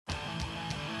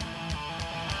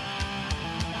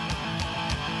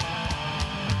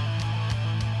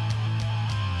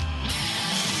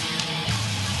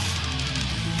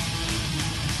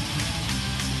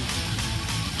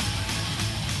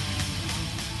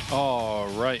All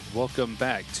right, welcome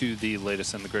back to the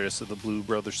latest and the greatest of the Blue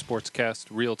Brothers Sportscast.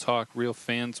 Real talk, real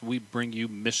fans. We bring you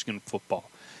Michigan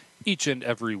football each and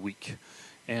every week.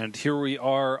 And here we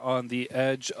are on the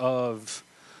edge of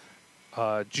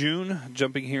June,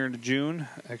 jumping here into June.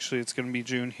 Actually, it's going to be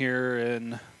June here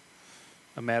in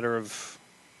a matter of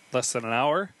less than an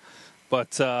hour.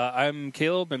 But I'm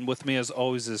Caleb, and with me as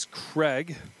always is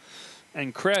Craig.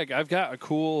 And Craig, I've got a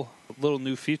cool little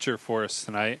new feature for us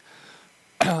tonight.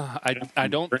 I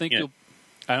don't think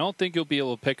you'll be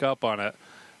able to pick up on it,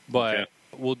 but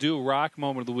we'll do a rock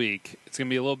moment of the week. It's going to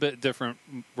be a little bit different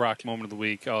rock moment of the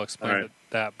week. I'll explain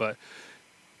that, but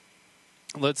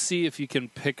let's see if you can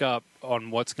pick up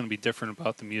on what's going to be different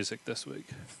about the music this week.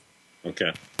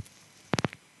 Okay.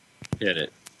 Hit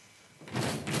it.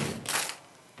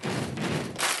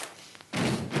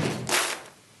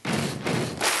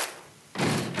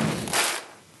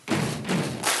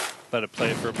 Let it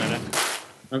play for a minute.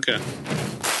 Okay.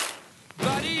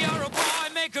 Buddy, you're a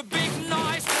boy, make a big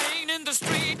noise, playing in the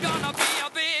street, gonna be a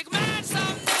big man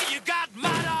someday. You got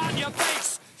mud on your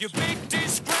face, you big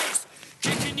disgrace,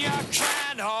 kicking your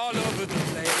can all over the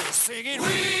place, singing,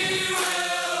 we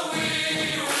will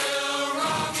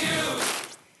rock you.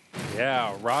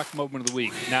 Yeah, rock moment of the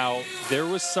week. Now, there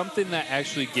was something that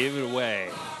actually gave it away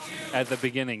at the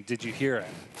beginning. Did you hear it?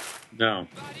 No.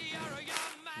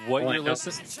 What you're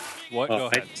listening? What? Go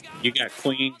ahead. You got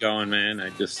Queen going, man. I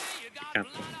just kind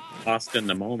of lost in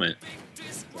the moment.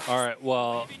 All right.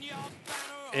 Well,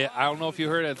 I don't know if you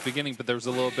heard it at the beginning, but there was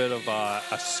a little bit of a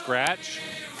scratch.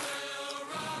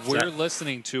 We're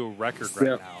listening to a record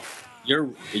right now.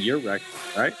 Your record,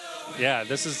 right? Yeah,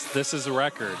 this is a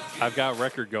record. I've got a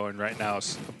record going right now,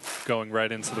 going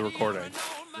right into the recording.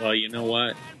 Well, you know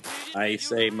what? I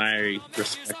say my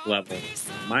respect level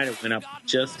might have went up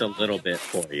just a little bit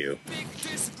for you.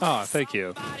 Oh, thank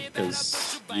you.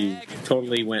 Because you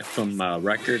totally went from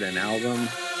record and album.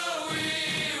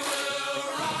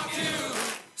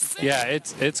 Yeah,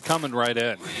 it's coming right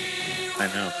in. I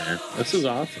know, man. This is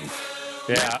awesome.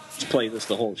 Yeah. Just play this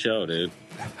the whole show, dude.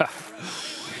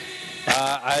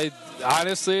 I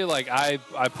honestly, I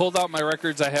pulled out my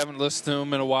records. I haven't listened to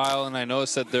them in a while, and I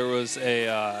noticed that there was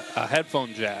a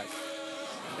headphone jack.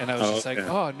 And I was just like,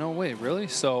 oh, no way, really?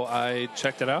 So I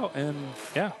checked it out, and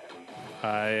yeah,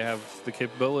 I have the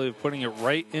capability of putting it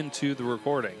right into the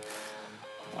recording,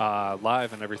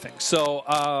 live and everything. So,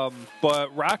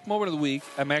 but rock moment of the week,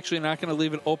 I'm actually not going to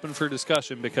leave it open for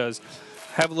discussion because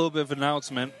I have a little bit of an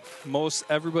announcement.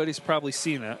 Everybody's probably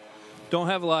seen it. Don't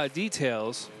have a lot of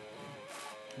details,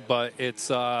 but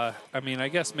it's, I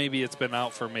guess maybe it's been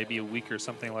out for maybe a week or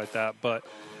something like that, but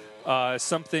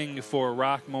something for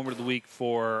rock moment of the week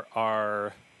for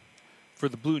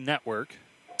the Blue Network.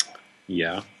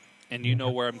 Yeah. And you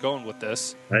know where I'm going with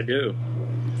this. I do.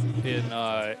 In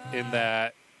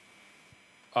that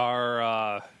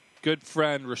our good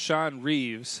friend Rashawn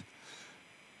Reeves,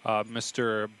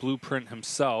 Mr. Blueprint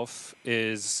himself,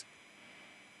 is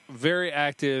very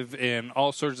active in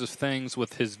all sorts of things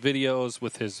with his videos,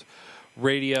 with his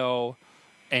radio,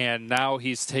 and now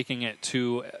he's taking it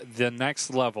to the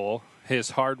next level.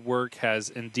 His hard work has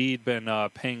indeed been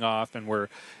paying off, and we're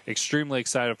extremely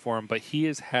excited for him. But he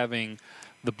is having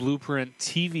the Blueprint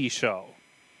TV show.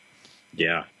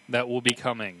 Yeah. That will be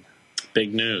coming.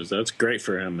 Big news. That's great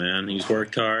for him, man. He's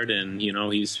worked hard, and,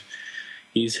 he's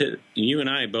hit. You and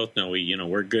I both know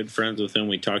we're good friends with him.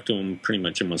 We talk to him pretty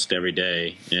much almost every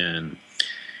day, and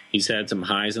he's had some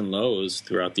highs and lows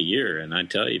throughout the year. And I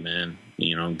tell you, man,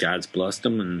 God's blessed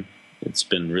him, and it's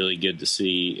been really good to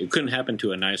see. It couldn't happen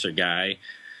to a nicer guy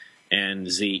and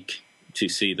Zeke to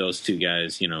see those two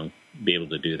guys, be able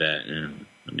to do that. And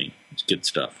it's good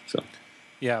stuff. So,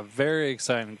 yeah, very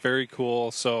exciting, very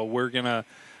cool. So we're gonna.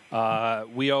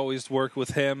 We always work with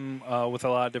him with a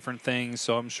lot of different things,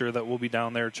 so I'm sure that we'll be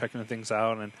down there checking things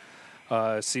out and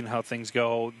seeing how things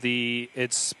go.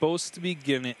 It's supposed to be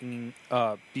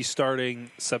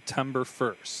starting September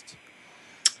 1st.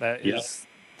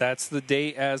 That's the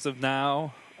date as of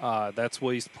now. That's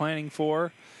what he's planning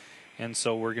for, and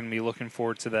so we're going to be looking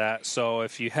forward to that. So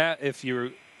if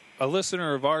you're a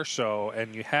listener of our show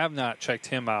and you have not checked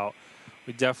him out,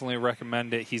 we definitely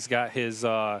recommend it. He's got his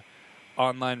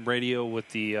online radio with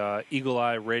the Eagle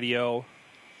Eye Radio.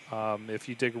 If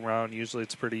you dig around, usually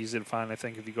it's pretty easy to find. I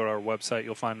think if you go to our website,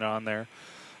 you'll find it on there.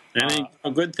 And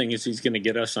a good thing is he's going to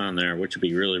get us on there, which would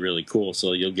be really, really cool.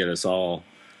 So you'll get us all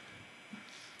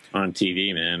on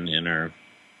TV, man,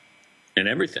 and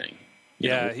everything.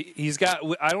 Yeah, he's got.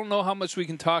 I don't know how much we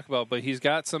can talk about, but he's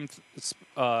got some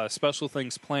special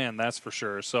things planned. That's for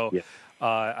sure. So,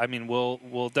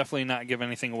 we'll definitely not give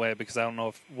anything away because I don't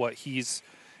know what he's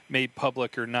made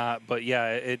public or not. But yeah,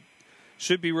 it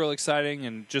should be real exciting.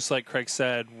 And just like Craig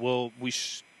said, we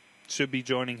should be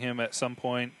joining him at some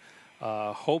point.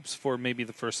 Hopes for maybe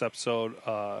the first episode,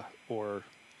 or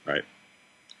right.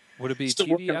 Would it be Still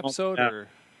TV episode or?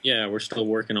 Yeah, we're still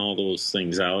working all those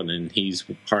things out, and he's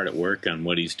hard at work on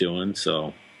what he's doing.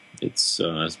 So it's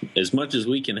as much as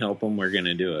we can help him, we're going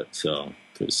to do it. So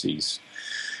because he's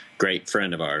a great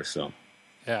friend of ours. So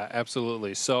yeah,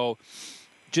 absolutely. So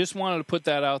just wanted to put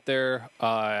that out there.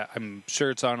 I'm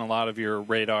sure it's on a lot of your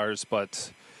radars,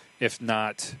 but if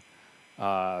not,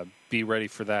 be ready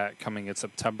for that coming in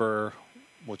September,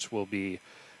 which will be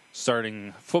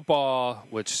starting football,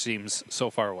 which seems so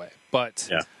far away. But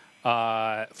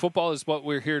football is what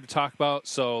we're here to talk about,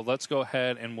 so let's go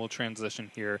ahead and we'll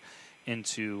transition here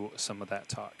into some of that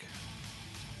talk.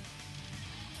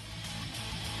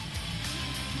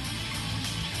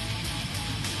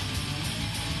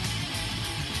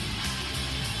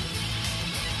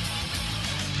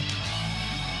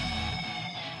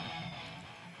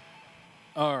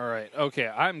 All right. Okay,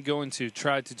 I'm going to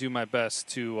try to do my best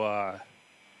to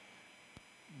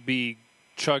be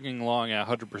chugging along at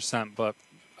 100%, but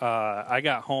I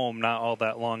got home not all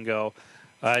that long ago.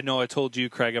 I know I told you,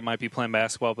 Craig, I might be playing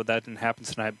basketball, but that didn't happen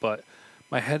tonight. But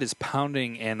my head is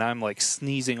pounding, and I'm like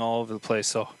sneezing all over the place.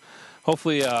 So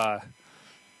hopefully I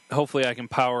can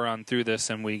power on through this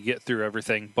and we get through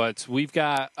everything. But we've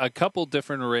got a couple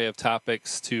different array of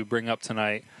topics to bring up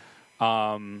tonight.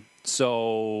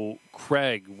 So,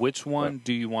 Craig, which one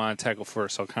do you want to tackle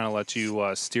first? I'll kind of let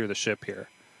you steer the ship here.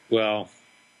 Well,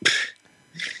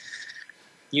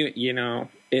 you know,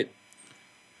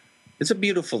 it's a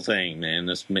beautiful thing, man,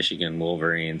 this Michigan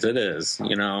Wolverines. It is,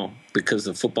 you know, because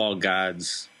the football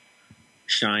gods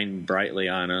shine brightly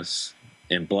on us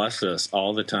and bless us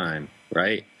all the time,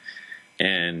 right?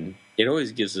 And it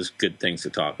always gives us good things to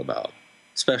talk about,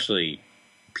 especially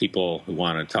people who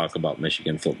want to talk about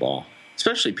Michigan football,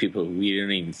 especially people who we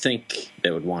didn't even think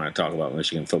they would want to talk about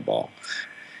Michigan football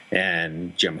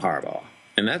and Jim Harbaugh.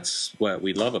 And that's what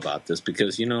we love about this,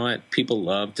 because you know what? People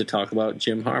love to talk about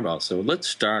Jim Harbaugh. So let's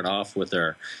start off with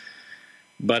our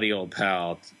buddy old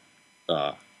pal,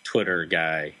 Twitter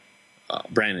guy,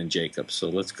 Brandon Jacobs. So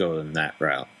let's go in that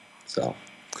route. So.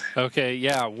 Okay,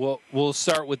 yeah, we'll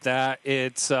start with that.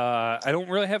 It's I don't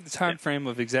really have the time frame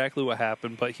of exactly what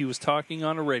happened, but he was talking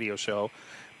on a radio show.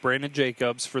 Brandon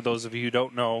Jacobs, for those of you who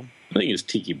don't know. I think it was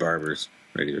Tiki Barber's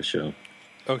radio show.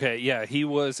 Okay, yeah, he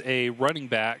was a running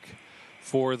back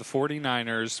for the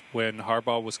 49ers when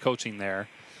Harbaugh was coaching there.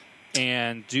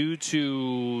 And due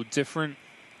to different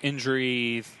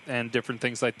injury and different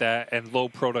things like that and low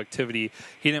productivity,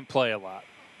 he didn't play a lot.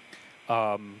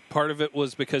 Part of it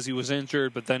was because he was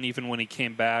injured, but then even when he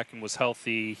came back and was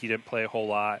healthy, he didn't play a whole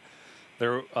lot.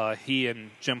 He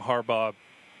and Jim Harbaugh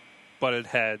butted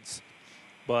heads.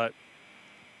 But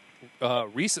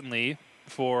recently,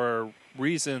 for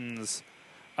reasons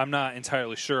I'm not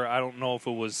entirely sure, I don't know if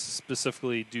it was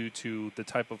specifically due to the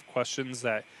type of questions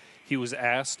that he was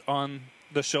asked on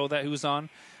the show that he was on,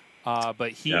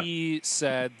 but he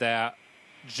said that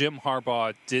Jim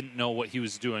Harbaugh didn't know what he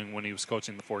was doing when he was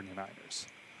coaching the 49ers.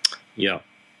 Yeah.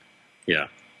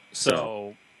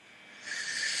 So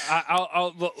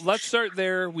let's start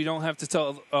there. We don't have to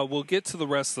tell. We'll get to the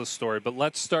rest of the story, but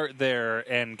let's start there,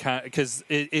 and because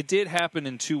it did happen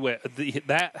in two ways.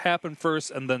 That happened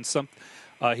first, and then some.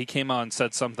 He came out and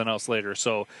said something else later.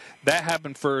 So that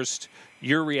happened first.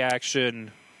 Your reaction?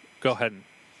 Go ahead.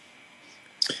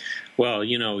 Well,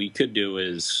 you know, what you could do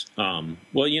is,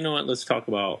 well, you know what? Let's talk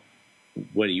about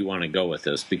what you want to go with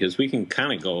this, because we can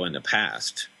kind of go in the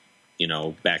past. You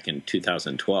know, back in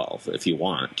 2012, if you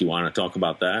want. Do you want to talk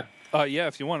about that? Yeah,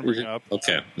 if you want to bring it up.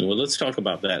 Okay. Well, let's talk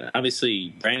about that.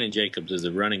 Obviously, Brandon Jacobs is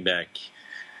a running back,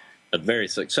 a very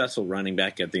successful running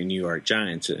back at the New York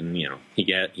Giants, and you know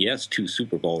he has 2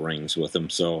 Super Bowl rings with him.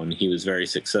 So, and he was very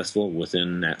successful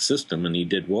within that system, and he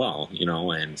did well. You know,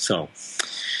 and so,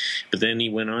 but then he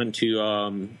went on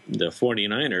to the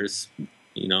 49ers.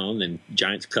 You know, then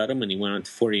Giants cut him, and he went on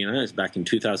to 49ers back in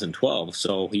 2012.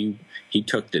 So he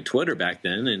took to Twitter back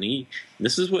then, and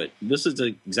this is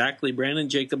exactly Brandon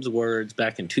Jacobs' words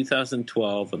back in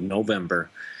 2012 of November.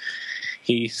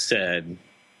 He said,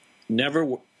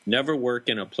 Never work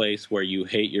in a place where you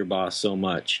hate your boss so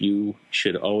much. You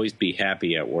should always be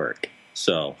happy at work.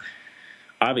 So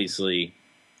obviously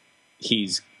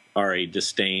he's already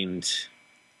disdained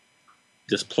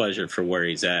displeasure for where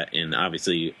he's at, and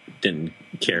obviously didn't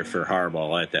care for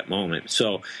Harbaugh at that moment.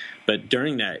 So, but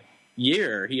during that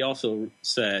year, he also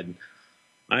said,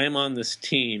 I am on this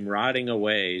team rotting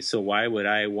away, so why would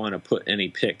I want to put any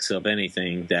pics of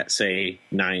anything that say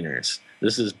Niners?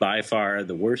 This is by far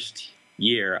the worst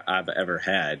year I've ever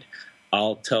had.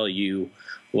 I'll tell you,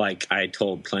 like I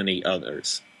told plenty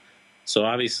others. So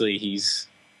obviously he's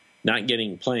not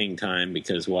getting playing time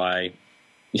because why?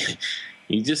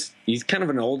 He's kind of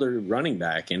an older running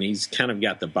back, and he's kind of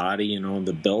got the body,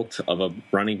 the built of a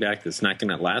running back that's not going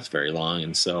to last very long.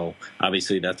 And so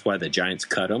obviously that's why the Giants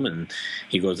cut him, and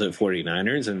he goes to the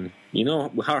 49ers. And you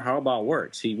know how Harbaugh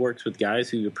works. He works with guys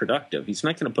who are productive. He's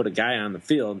not going to put a guy on the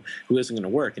field who isn't going to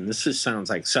work. And this just sounds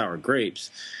like sour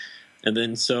grapes. And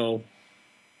then so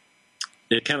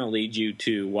it kind of leads you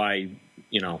to why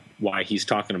he's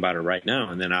talking about it right now.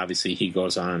 And then obviously he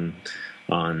goes on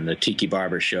the Tiki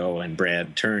Barber show and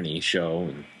Brad Turney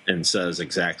show and says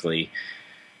exactly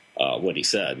what he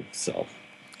said. So,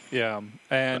 yeah.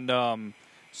 And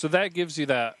so that gives you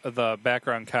the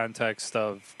background context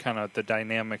of kind of the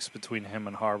dynamics between him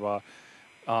and Harbaugh.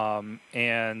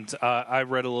 And I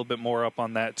read a little bit more up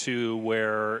on that too,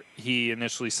 where he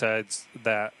initially said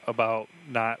that about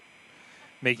not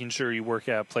making sure you work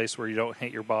at a place where you don't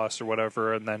hate your boss or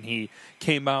whatever. And then he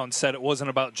came out and said it wasn't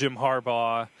about Jim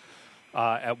Harbaugh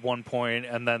at one point.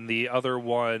 And then the other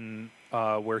one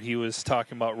where he was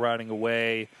talking about riding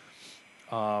away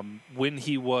when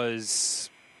he was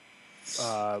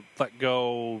let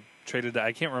go, traded.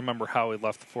 I can't remember how he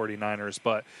left the 49ers,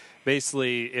 but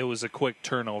basically it was a quick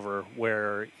turnover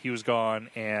where he was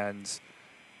gone and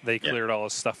they cleared all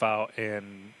his stuff out.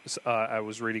 And I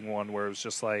was reading one where it was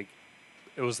just like,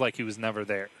 it was like he was never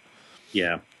there.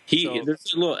 Yeah.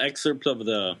 There's a little excerpt of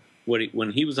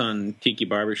when he was on Tiki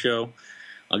Barber show.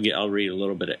 I'll read a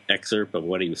little bit of excerpt of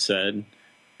what he said,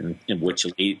 and which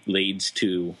leads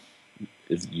to.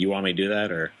 You want me to do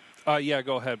that or? Yeah,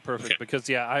 go ahead. Perfect. Okay. Because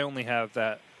I only have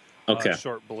that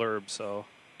short blurb. So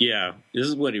yeah, this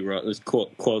is what he wrote. This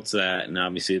quotes that, and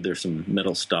obviously there's some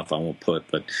middle stuff I won't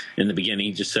put. But in the beginning,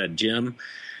 he just said, Jim.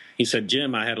 He said,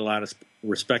 Jim. I had a lot of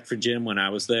respect for Jim when I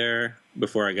was there.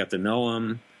 Before I got to know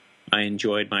him, I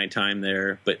enjoyed my time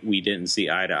there, but we didn't see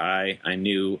eye to eye. I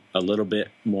knew a little bit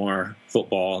more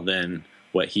football than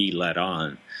what he let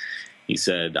on. He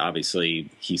said, obviously,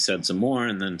 he said some more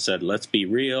and then said, let's be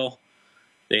real.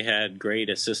 They had great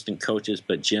assistant coaches,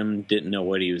 but Jim didn't know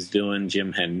what he was doing.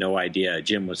 Jim had no idea.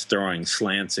 Jim was throwing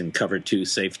slants and cover 2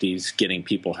 safeties, getting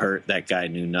people hurt. That guy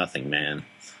knew nothing, man.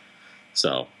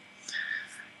 So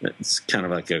it's kind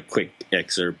of like a quick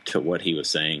excerpt to what he was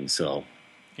saying. So,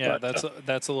 yeah, that's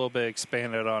a little bit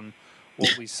expanded on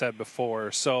what we said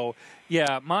before. So,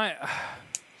 yeah, my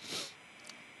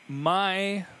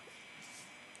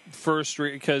first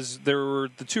because there were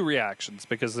the 2 reactions,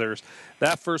 because there's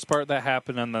that first part that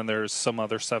happened, and then there's some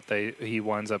other stuff that he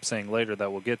winds up saying later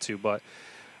that we'll get to. But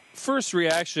first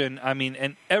reaction, I mean,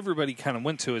 and everybody kind of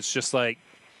went to, it's just like,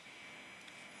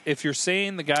 if you're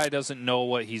saying the guy doesn't know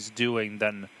what he's doing,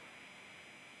 then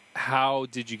how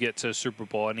did you get to a Super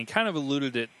Bowl? And he kind of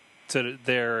alluded it to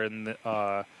there in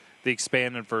the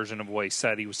expanded version of what he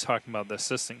said. He was talking about the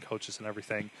assistant coaches and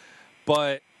everything.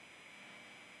 But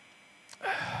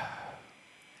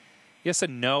yes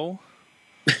and no.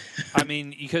 I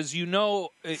mean, because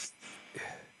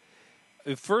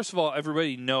first of all,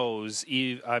 everybody knows,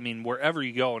 I mean, wherever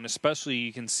you go, and especially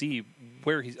you can see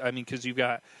where because you've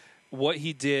got what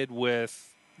he did with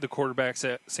the quarterbacks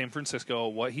at San Francisco,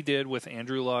 what he did with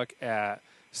Andrew Luck at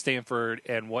Stanford,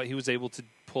 and what he was able to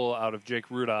pull out of Jake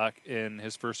Rudock in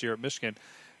his first year at Michigan.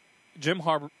 Jim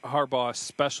Harbaugh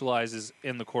specializes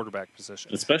in the quarterback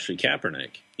position. Especially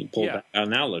Kaepernick. He pulled back.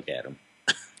 Now look at him.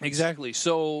 Exactly.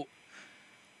 So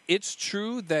it's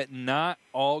true that not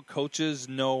all coaches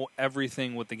know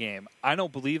everything with the game. I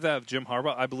don't believe that of Jim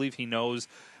Harbaugh. I believe he knows,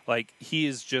 like, he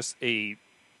is just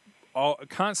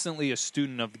constantly a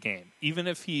student of the game. Even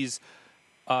if he's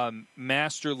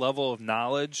master level of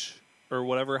knowledge or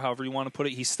whatever, however you want to put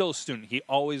it, he's still a student. He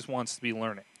always wants to be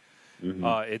learning.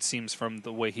 Mm-hmm. It seems from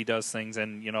the way he does things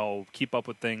and, keep up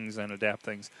with things and adapt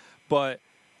things. But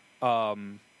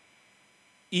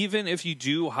even if you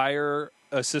do hire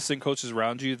assistant coaches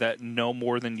around you that know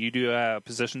more than you do at a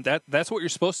position, that's what you're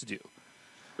supposed to do.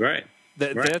 Right.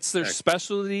 That's their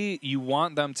specialty. You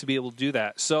want them to be able to do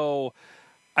that. So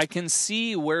I can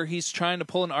see where he's trying to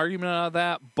pull an argument out of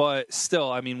that, but still,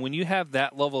 I mean, when you have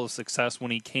that level of success when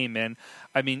he came in,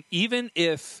 I mean, even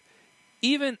if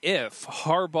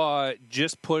Harbaugh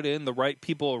just put in the right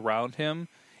people around him,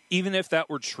 even if that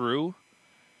were true,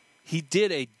 he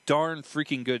did a darn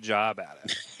freaking good job at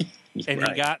it. And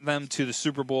He got them to the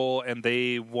Super Bowl, and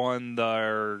they won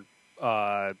their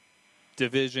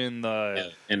division,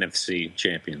 the NFC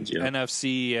champions,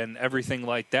 NFC, and everything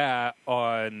like that.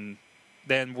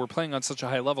 Then we're playing on such a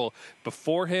high level.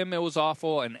 Before him, it was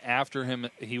awful, and after him,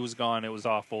 he was gone. It was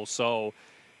awful. So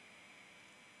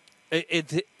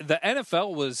the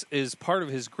NFL is part of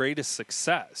his greatest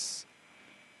success,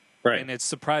 right? And it's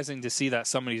surprising to see that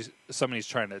somebody's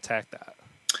trying to attack that.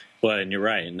 Well, and you're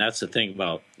right, and that's the thing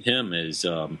about him is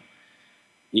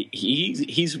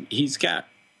he's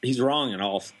wrong in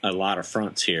a lot of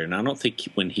fronts here, and I don't think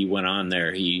when he went on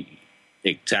there he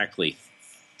exactly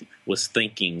was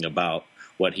thinking about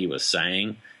what he was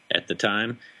saying at the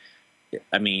time.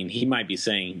 I mean, he might be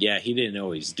saying, yeah, he didn't know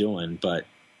what he's doing, but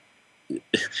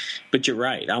you're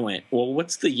right. I went, well,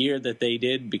 what's the year that they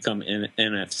did become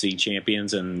NFC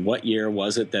champions, and what year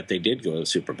was it that they did go to the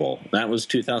Super Bowl? That was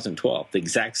 2012, the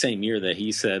exact same year that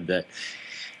he said that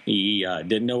he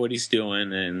didn't know what he's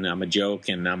doing, and I'm a joke,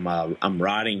 and I'm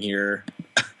rotting here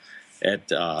at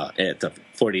the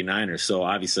 49ers. So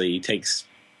obviously he takes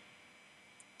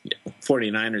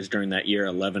 49ers during that year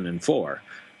 11-4.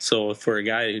 So for a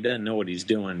guy who doesn't know what he's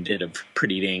doing, did a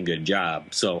pretty dang good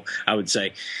job. So I would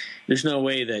say there's no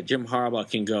way that Jim Harbaugh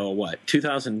can go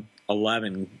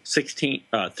 2011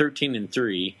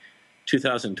 13-3,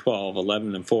 2012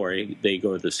 11-4. They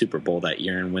go to the Super Bowl that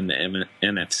year and win the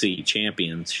NFC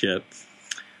championship.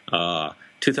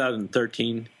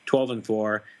 2013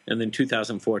 12-4, and then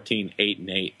 2014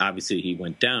 8-8. Obviously, he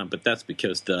went down, but that's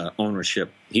because the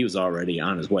ownership, he was already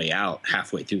on his way out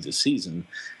halfway through the season,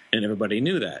 and everybody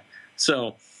knew that.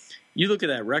 So you look at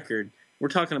that record, we're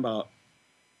talking about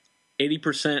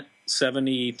 80%,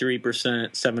 73%,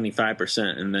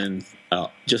 75%, and then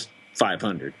just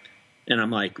 500. And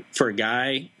I'm like, for a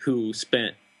guy who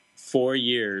spent 4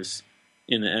 years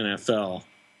in the NFL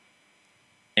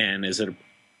and is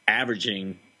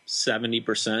averaging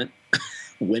 70%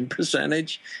 win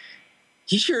percentage,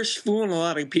 he sure is fooling a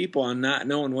lot of people on not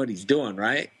knowing what he's doing,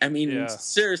 right? I mean,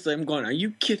 Seriously, I'm going, are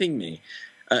you kidding me?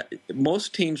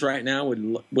 Most teams right now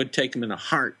would take him in a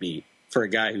heartbeat for a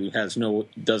guy who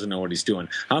doesn't know what he's doing.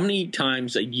 How many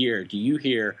times a year do you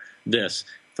hear this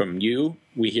from you?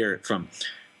 We hear it from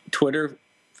Twitter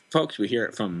folks. We hear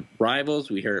it from rivals.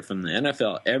 We hear it from the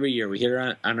NFL every year. We hear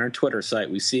it on our Twitter site.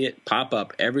 We see it pop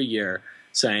up every year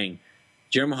saying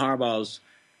Jim Harbaugh's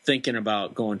thinking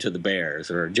about going to the Bears,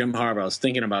 or Jim Harbaugh's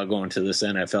thinking about going to this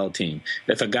NFL team.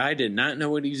 If a guy did not know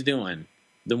what he's doing,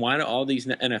 then why do all these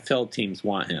NFL teams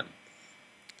want him?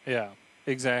 Yeah,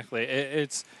 exactly.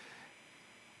 It's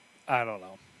I don't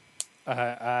know.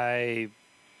 I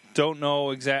don't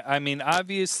know exactly. I mean,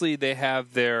 obviously they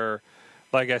have their,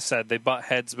 like I said, they butt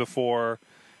heads before.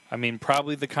 I mean,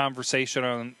 probably the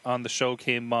conversation on the show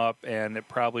came up, and it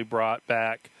probably brought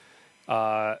back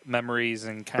memories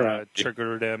and kind of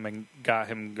triggered him and got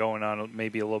him going on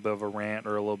maybe a little bit of a rant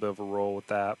or a little bit of a roll with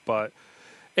that. But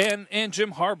and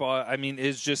Jim Harbaugh, I mean,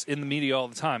 is just in the media all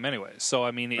the time anyway. So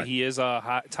I mean, he is a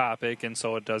hot topic, and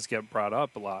so it does get brought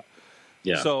up a lot.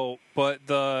 Yeah. So, but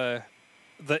the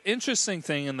interesting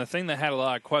thing, and the thing that had a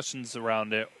lot of questions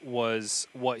around it, was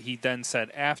what he then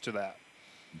said after that.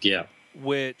 Yeah.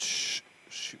 Which,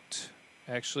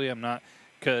 actually, I'm not,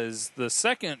 because the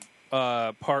second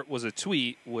part was a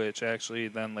tweet, which actually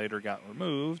then later got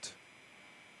removed.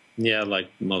 Yeah,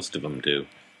 like most of them do.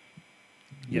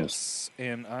 Yes,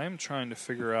 and I'm trying to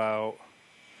figure out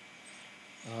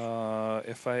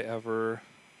if I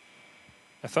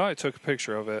thought I took a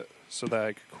picture of it so that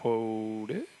I could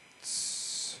quote it.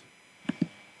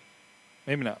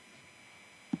 Maybe not.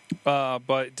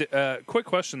 But quick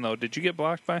question, though. Did you get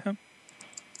blocked by him?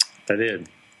 I did.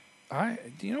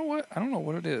 You know what? I don't know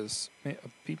what it is.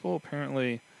 People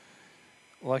apparently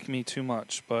like me too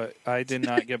much, but I did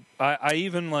not get. I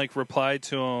even replied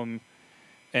to him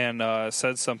and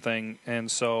said something,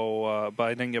 and so but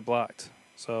I didn't get blocked.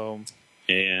 So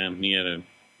yeah, you gotta.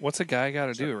 What's a guy got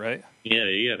to do, right? Yeah,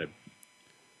 you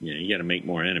gotta make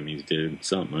more enemies, dude.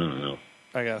 Something, I don't know.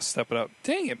 I gotta step it up.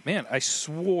 Dang it, man! I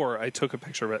swore I took a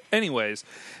picture of it. Anyways,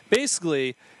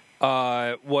 basically.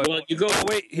 What? Well, you go. Oh,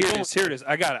 wait, here it is.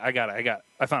 I got it.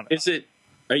 I found it.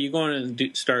 Are you going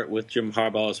to start with Jim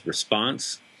Harbaugh's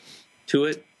response to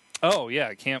it? Oh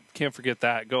yeah, can't forget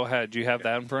that. Go ahead. Do you have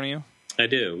that in front of you? I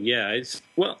do. Yeah.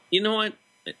 Well, you know what?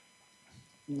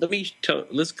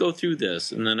 Let's go through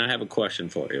this, and then I have a question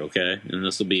for you. Okay, and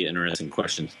this will be interesting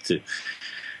questions to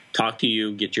talk to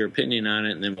you, get your opinion on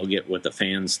it, and then we'll get what the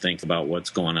fans think about what's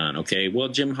going on, okay? Well,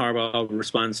 Jim Harbaugh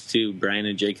responds to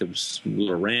Brandon Jacobs'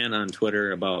 rant on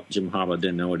Twitter about Jim Harbaugh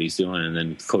didn't know what he's doing, and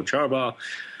then Coach Harbaugh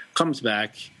comes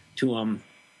back to him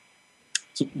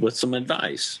with some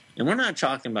advice. And we're not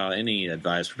talking about any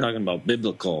advice. We're talking about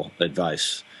biblical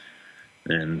advice.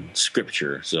 and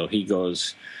Scripture. So he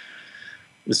goes,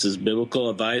 this is biblical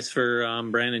advice for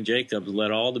Brandon Jacobs.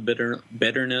 Let all the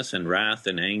bitterness and wrath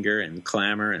and anger and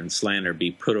clamor and slander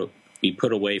be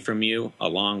put away from you,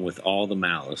 along with all the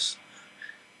malice.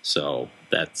 So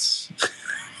that's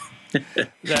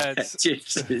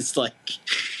it's like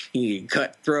he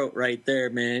cut throat right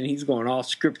there, man. He's going all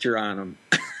Scripture on him.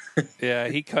 Yeah,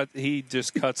 he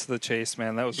just cuts the chase,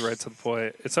 man. That was right to the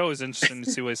point. It's always interesting to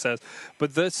see what he says.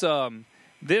 But this I'm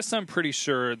pretty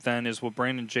sure then is what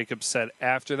Brandon Jacobs said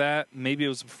after that. Maybe it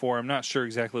was before. I'm not sure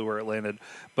exactly where it landed.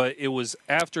 But it was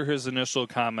after his initial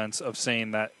comments of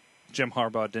saying that Jim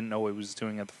Harbaugh didn't know what he was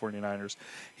doing at the 49ers.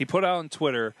 He put out on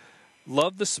Twitter,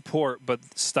 "Love the support, but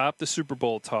stop the Super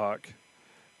Bowl talk.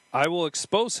 I will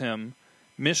expose him.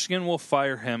 Michigan will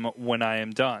fire him when I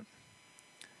am done."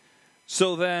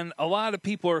 So then a lot of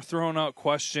people are throwing out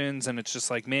questions, and it's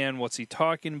just like, man, what's he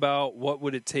talking about? What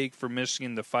would it take for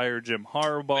Michigan to fire Jim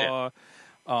Harbaugh?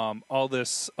 All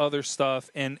this other stuff.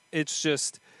 And it's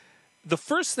just, the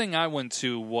first thing I went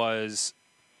to was,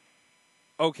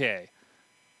 okay,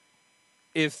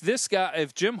 if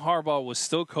Jim Harbaugh was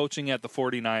still coaching at the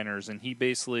 49ers, and he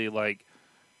basically, like,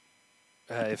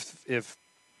 if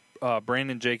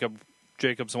Brandon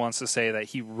Jacobs wants to say that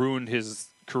he ruined his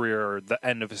career or the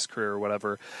end of his career or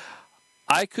whatever,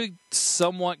 I could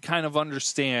somewhat kind of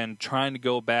understand trying to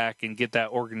go back and get that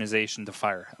organization to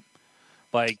fire him.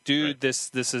 Like, dude, right.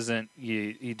 This isn't,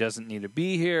 he doesn't need to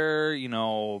be here,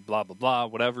 blah, blah, blah,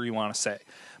 whatever you want to say.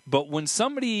 But when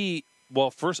somebody,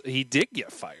 first, he did get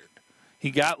fired.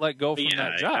 He got let go from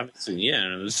that job.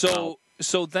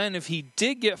 So then if he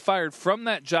did get fired from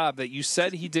that job that you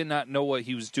said he did not know what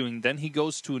he was doing, then he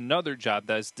goes to another job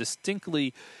that is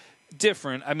distinctly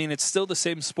different. I mean, it's still the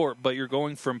same sport, but you're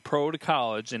going from pro to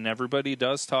college, and everybody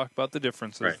does talk about the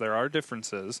differences. Right. There are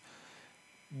differences.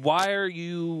 Why are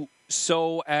you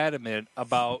so adamant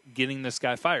about getting this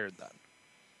guy fired then?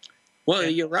 Well,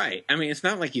 you're right. I mean, it's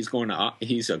not like he's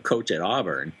a coach at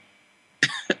Auburn.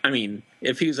 I mean,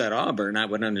 if he was at Auburn, I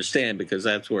would understand, because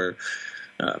that's where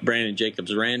Brandon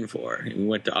Jacobs ran for. He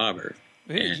went to Auburn.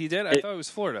 He did? I thought it was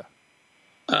Florida.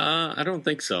 I don't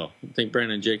think so. I think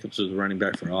Brandon Jacobs was running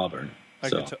back for Auburn.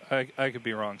 I could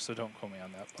be wrong, so don't quote me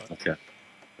on that. But. Okay.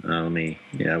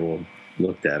 We'll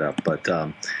look that up. But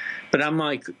I'm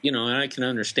like, and I can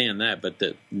understand that. But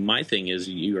my thing is,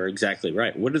 you are exactly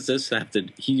right. What does this have to?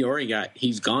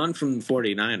 He's gone from the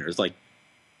 49ers. Like,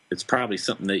 it's probably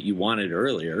something that you wanted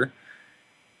earlier.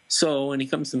 So when he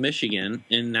comes to Michigan,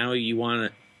 and now you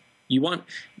want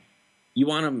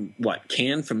him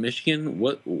canned from Michigan?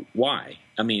 Why?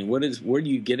 I mean, what are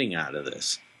you getting out of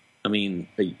this? I mean,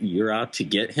 you're out to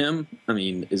get him? I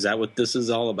mean, is that what this is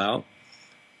all about?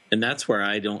 And that's where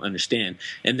I don't understand.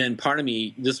 And then part of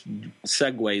me, this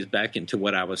segues back into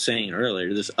what I was saying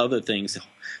earlier. There's other things.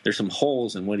 There's some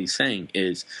holes in what he's saying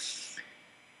is,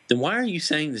 then why are you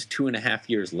saying this 2.5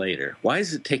 years later? Why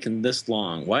is it taking this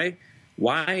long? Why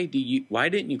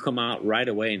didn't you come out right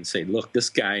away and say, look, this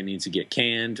guy needs to get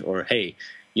canned, or hey,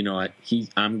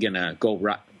 I'm gonna go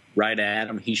right at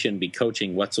him. He shouldn't be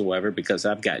coaching whatsoever because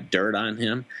I've got dirt on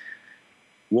him.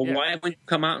 Well, Why wouldn't you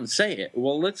come out and say it?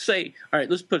 Well, let's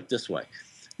put it this way.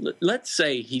 Let's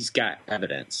say he's got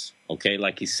evidence, okay,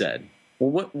 like he said.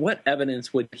 Well, what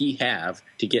evidence would he have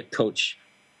to get Coach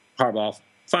Harbaugh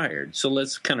fired? So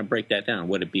let's kind of break that down.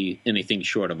 Would it be anything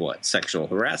short of what? Sexual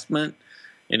harassment?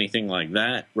 Anything like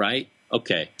that, right?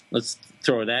 Okay, let's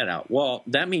throw that out. Well,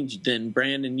 that means then,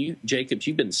 Brandon, Jacobs,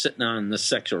 you've been sitting on this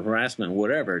sexual harassment,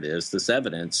 whatever it is, this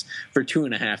evidence, for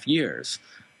 2.5 years.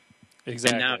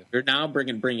 Exactly. And now you're now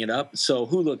bring it up. So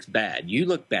who looks bad? You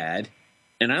look bad,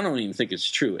 and I don't even think it's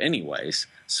true, anyways.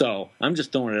 So I'm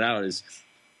just throwing it out as,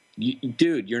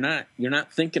 dude, you're not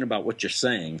thinking about what you're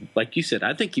saying. Like you said,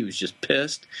 I think he was just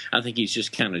pissed. I think he's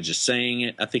just kind of just saying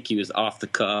it. I think he was off the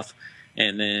cuff.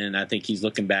 And then I think he's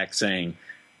looking back saying,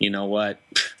 you know what,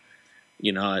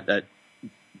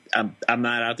 I'm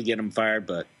not out to get him fired,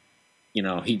 but,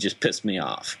 he just pissed me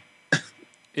off.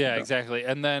 Yeah, exactly.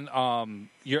 And then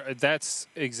that's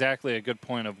exactly a good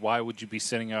point of why would you be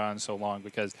sitting on so long?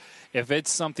 Because if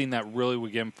it's something that really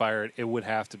would get him fired, it would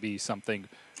have to be something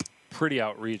pretty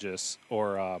outrageous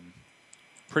or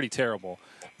pretty terrible.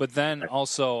 But then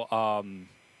also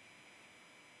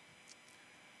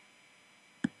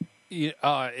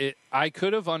I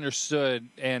could have understood,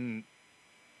 and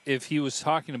if he was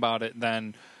talking about it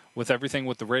then with everything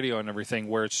with the radio and everything,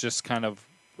 where it's just kind of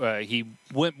he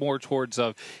went more towards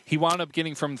he wound up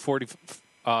getting fired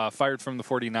from the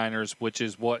 49ers, which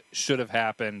is what should have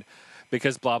happened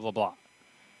because blah, blah, blah.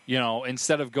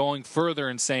 instead of going further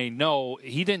and saying, no,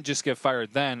 he didn't just get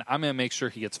fired then, I'm going to make sure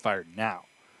he gets fired now.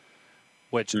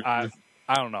 Which I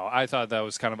don't know. I thought that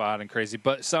was kind of odd and crazy.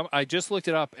 But I just looked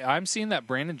it up. I'm seeing that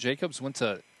Brandon Jacobs went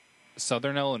to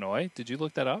Southern Illinois. Did you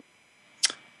look that up?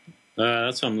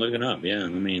 That's what I'm looking up. Yeah, I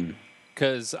mean,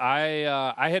 because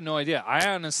I had no idea. I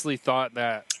honestly thought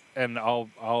that, and I'll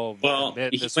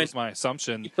admit this was my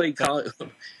assumption. He played college.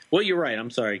 Well, you're right.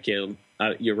 I'm sorry, Caleb.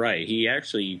 You're right. He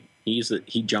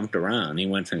jumped around. He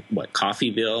went from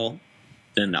Coffeyville,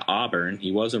 then to Auburn.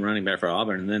 He was a running back for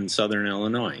Auburn, and then Southern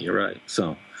Illinois. You're right.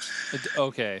 So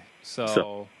okay,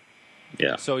 so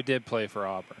yeah, so he did play for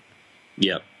Auburn.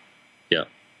 Yep.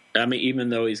 I mean, even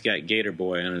though he's got Gator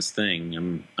Boy on his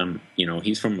thing,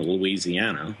 he's from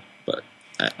Louisiana, but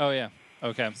oh yeah,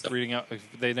 okay. So. Reading out,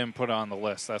 they didn't put it on the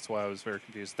list. That's why I was very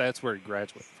confused. That's where he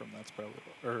graduated from. That's probably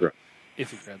right.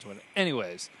 If he graduated.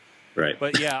 Anyways, right.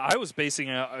 But yeah, I was basing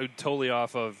it totally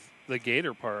off of the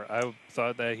Gator part. I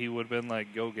thought that he would have been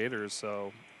like, "Go Gators!"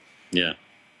 So yeah.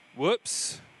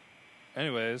 Whoops.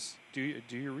 Anyways, do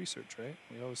your research, right?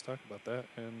 We always talk about that,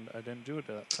 and I didn't do it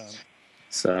at that time.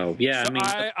 So, yeah, so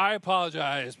I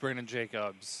apologize, Brandon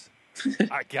Jacobs.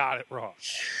 I got it wrong.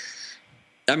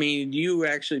 I mean, do you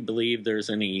actually believe there's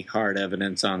any hard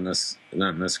evidence on this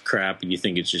crap? You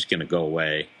think it's just going to go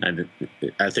away?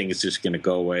 I think it's just going to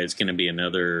go away. It's going to be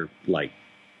another,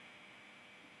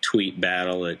 tweet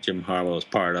battle that Jim Harbaugh is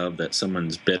part of that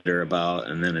someone's bitter about,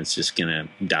 and then it's just going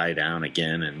to die down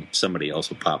again, and somebody else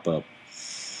will pop up.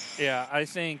 Yeah, I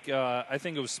think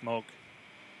it was smoke.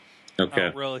 Okay. I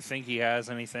don't really think he has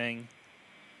anything.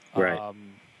 Right.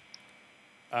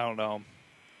 I don't know.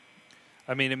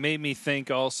 I mean, it made me think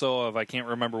also of, I can't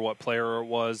remember what player it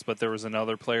was, but there was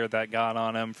another player that got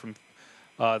on him from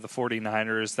the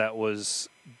 49ers that was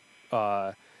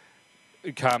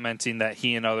commenting that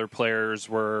he and other players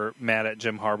were mad at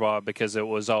Jim Harbaugh because it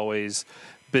was always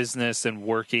business and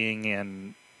working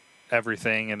and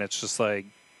everything, and it's just like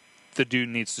the dude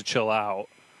needs to chill out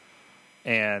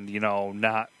and,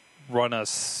 not run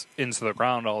us into the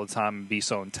ground all the time and be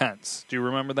so intense. Do you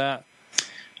remember that?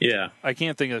 Yeah. I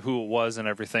can't think of who it was and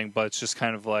everything, but it's just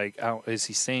kind of like, is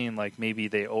he saying like maybe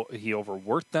he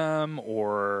overworked them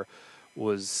or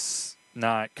was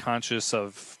not conscious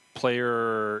of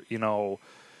player,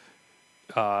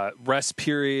 rest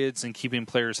periods and keeping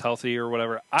players healthy or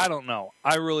whatever? I don't know.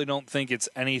 I really don't think it's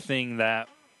anything that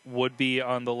would be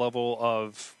on the level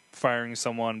of firing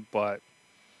someone, but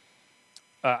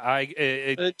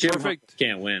Jim perfect.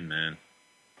 Can't win, man.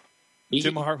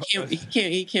 Jim Harbaugh,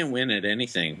 he can't win at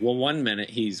anything. Well, 1 minute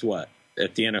he's at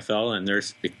the NFL, and they're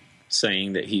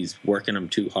saying that he's working them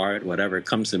too hard. Whatever. It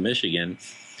comes to Michigan,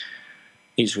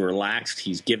 he's relaxed.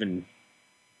 He's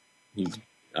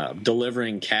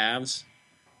delivering calves.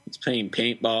 He's playing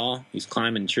paintball. He's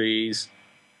climbing trees,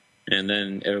 and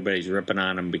then everybody's ripping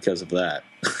on him because of that.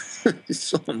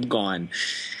 So I'm going.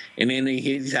 And then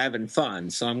he's having fun.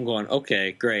 So I'm going,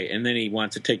 okay, great. And then he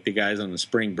wants to take the guys on the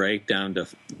spring break down to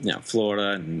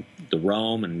Florida and to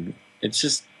Rome. And it's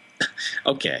just,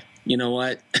 okay, you know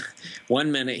what?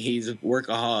 1 minute he's a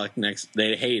workaholic.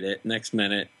 They hate it. Next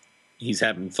minute he's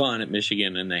having fun at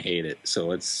Michigan and they hate it.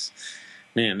 So it's,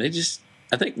 man, I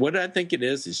think it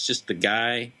is just the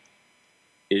guy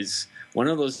is one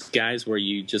of those guys where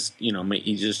you just,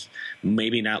 he's just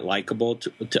maybe not likable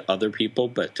to other people,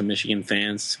 but to Michigan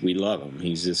fans, we love him.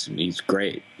 He's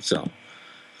great. So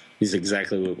he's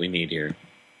exactly what we need here.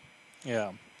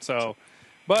 Yeah. So,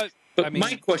 but I mean,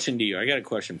 my question to you, I got a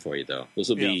question for you though. This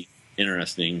will be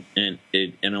interesting, and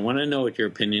I want to know what your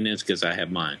opinion is because I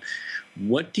have mine.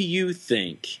 What do you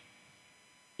think?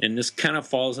 And this kind of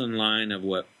falls in line of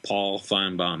what Paul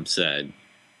Feinbaum said,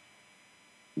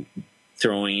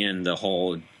 throwing in the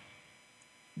whole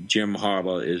Jim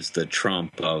Harbaugh is the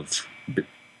Trump of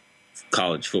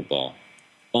college football.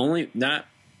 Only not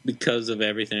because of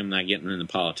everything. I'm not getting into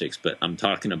politics, but I'm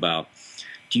talking about,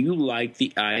 do you like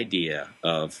the idea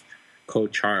of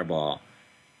Coach Harbaugh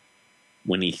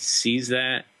when he sees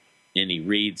that and he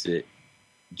reads it?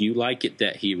 Do you like it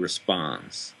that he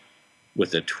responds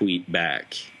with a tweet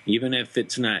back, even if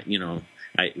it's not,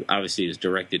 obviously it's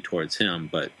directed towards him,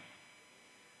 but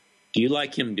do you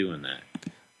like him doing that?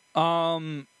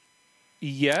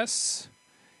 Yes,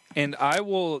 and I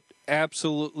will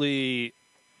absolutely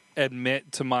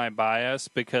admit to my bias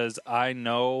because I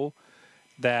know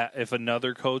that if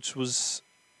another coach was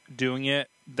doing it,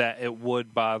 that it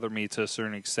would bother me to a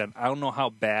certain extent. I don't know how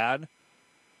bad,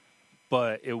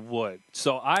 but it would.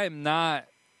 So I am not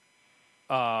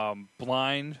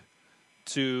blind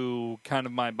to kind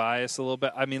of my bias a little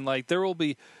bit. I mean, there will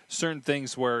be certain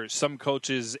things where some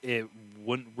coaches it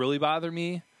wouldn't really bother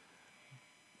me,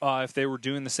 if they were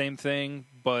doing the same thing,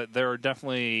 but there are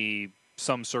definitely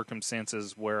some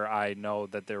circumstances where I know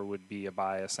that there would be a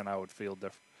bias and I would feel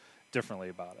differently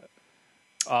about it.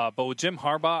 But with Jim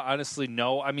Harbaugh, honestly,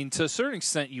 no. I mean, to a certain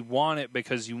extent, you want it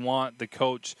because you want the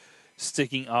coach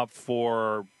sticking up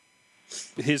for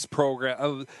his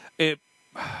program.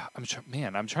 I'm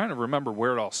trying to remember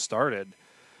where it all started.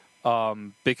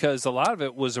 Because a lot of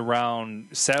it was around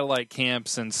satellite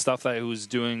camps and stuff that he was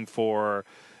doing for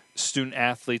student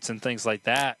athletes and things like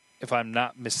that. If I'm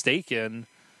not mistaken,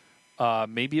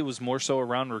 maybe it was more so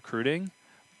around recruiting,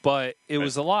 but it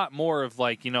was a lot more of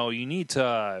like, you need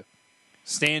to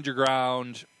stand your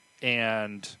ground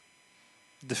and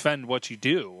defend what you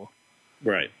do.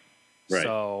 Right.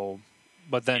 So,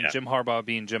 but then Jim Harbaugh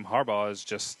being Jim Harbaugh is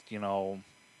just,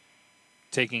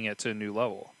 taking it to a new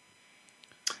level.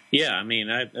 Yeah, I mean,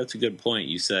 that's a good point.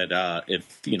 You said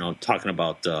if, talking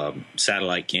about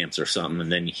satellite camps or something,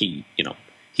 and then he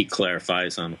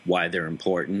clarifies on why they're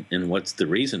important and what's the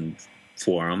reason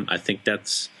for them. I think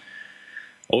that's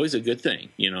always a good thing,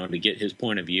 to get his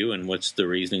point of view and what's the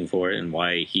reasoning for it and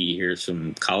why he hears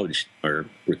from college or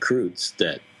recruits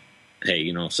that, hey,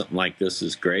 something like this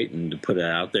is great, and to put it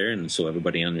out there and so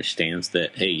everybody understands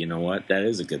that, hey, you know what, that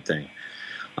is a good thing.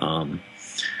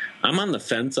 I'm on the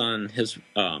fence on his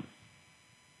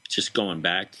just going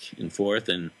back and forth,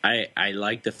 and I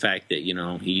like the fact that,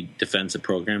 he defends the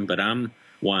program, but I'm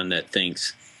one that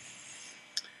thinks,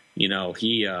 he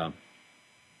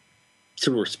to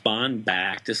respond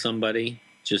back to somebody,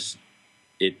 just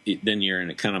then you're in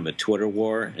a kind of a Twitter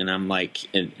war, and I'm like,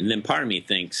 and then part of me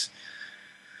thinks,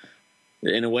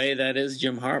 in a way, that is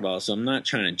Jim Harbaugh, so I'm not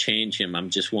trying to change him. I'm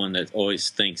just one that always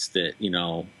thinks that,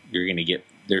 you're going to get,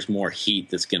 there's more heat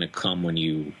that's going to come when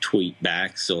you tweet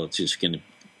back, so it's just going to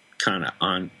kind of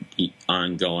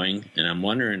ongoing. And I'm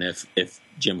wondering if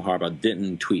Jim Harbaugh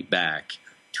didn't tweet back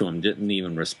to him, didn't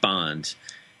even respond,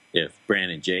 if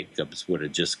Brandon Jacobs would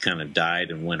have just kind of died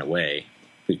and went away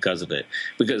because of it.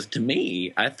 Because to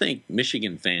me, I think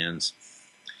Michigan fans,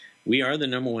 we are the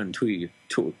number one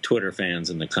Twitter fans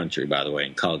in the country, by the way,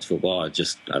 in college football.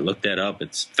 I looked that up.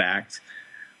 It's fact.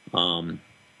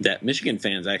 That Michigan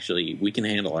fans, actually, we can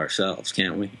handle ourselves,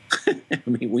 can't we? I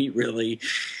mean, we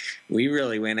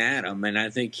really went at him, and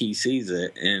I think he sees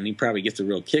it, and he probably gets a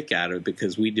real kick out of it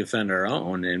because we defend our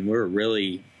own, and we're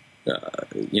really,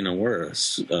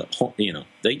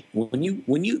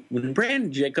 when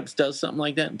Brandon Jacobs does something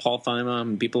like that, and Paul Finebaum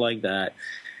and people like that,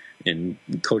 and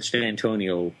Coach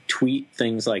D'Antonio tweet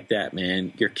things like that,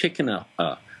 man, you're kicking a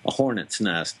hornet's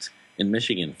nest in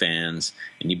Michigan fans,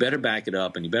 and you better back it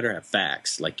up, and you better have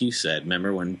facts. Like you said,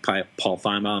 remember when Paul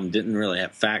Finebaum didn't really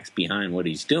have facts behind what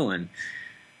he's doing,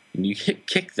 and you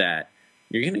kick that,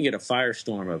 you're going to get a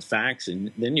firestorm of facts,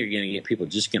 and then you're going to get people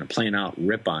just going to plain out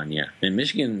rip on you. And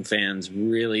Michigan fans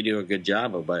really do a good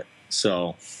job of it.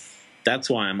 So that's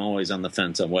why I'm always on the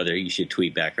fence on whether he should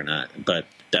tweet back or not. But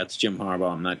that's Jim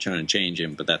Harbaugh. I'm not trying to change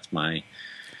him, but that's my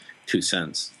 2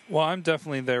 cents. Well, I'm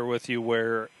definitely there with you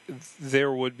where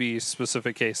there would be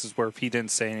specific cases where if he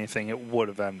didn't say anything, it would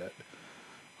have ended.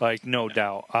 Like, no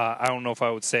doubt. I don't know if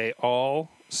I would say all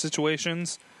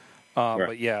situations, Right.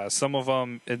 but yeah, some of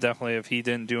them, it definitely, if he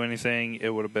didn't do anything, it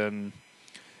would have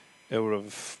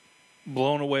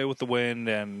blown away with the wind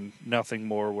and nothing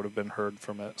more would have been heard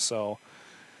from it. So,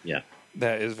 yeah.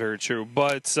 That is very true.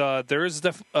 But there is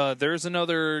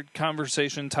another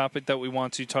conversation topic that we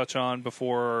want to touch on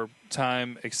before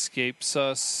time escapes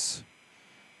us.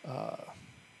 No,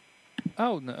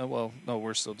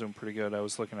 we're still doing pretty good. I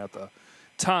was looking at the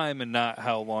time and not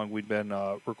how long we'd been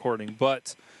recording.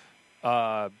 But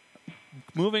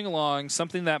moving along,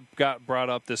 something that got brought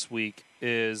up this week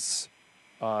is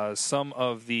some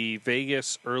of the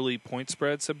Vegas early point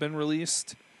spreads have been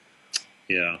released.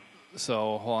 Yeah.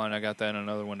 So, hold on, I got that in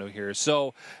another window here.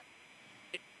 So,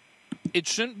 it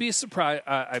shouldn't be a surprise.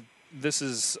 I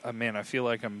feel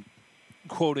like I'm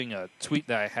quoting a tweet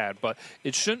that I had, but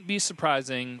it shouldn't be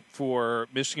surprising for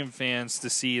Michigan fans to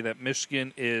see that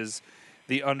Michigan is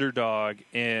the underdog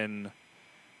in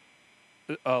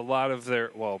a lot of their,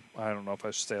 well, I don't know if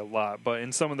I should say a lot, but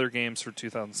in some of their games for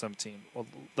 2017. Well,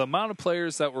 the amount of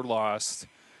players that were lost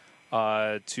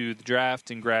to the draft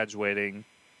and graduating,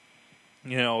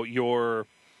 you're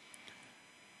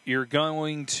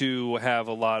going to have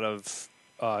a lot of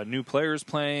new players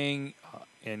playing,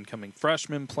 incoming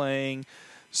freshmen playing.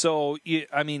 So,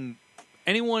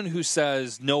 anyone who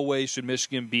says no way should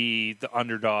Michigan be the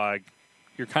underdog,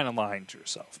 you're kind of lying to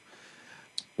yourself.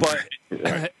 But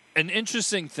an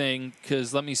interesting thing,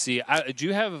 because let me see,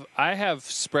 I have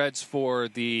spreads for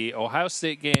the Ohio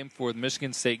State game, for the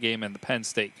Michigan State game, and the Penn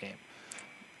State game.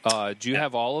 Do you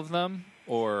have all of them,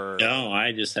 or No,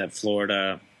 I just have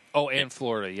Florida. Oh, and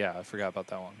Florida. Yeah, I forgot about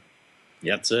that one.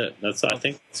 That's it. I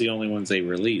think it's the only ones they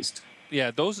released.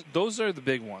 Yeah, those are the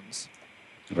big ones.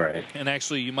 Right. And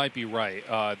actually, you might be right.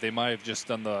 They might have just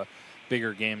done the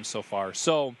bigger games so far.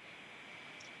 So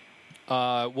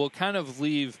we'll kind of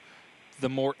leave the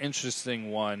more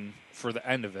interesting one for the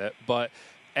end of it. But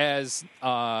as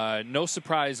no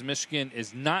surprise, Michigan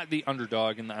is not the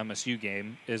underdog in the MSU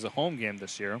game. It is a home game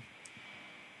this year.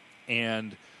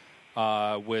 And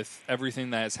with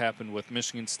everything that has happened with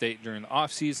Michigan State during the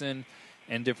offseason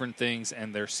and different things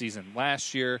and their season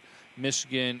last year,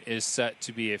 Michigan is set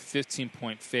to be a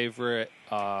 15-point favorite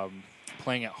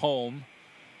playing at home.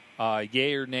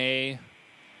 Yay or nay?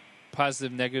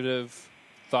 Positive, negative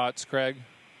thoughts, Craig?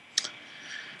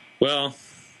 Well,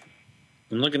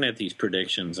 I'm looking at these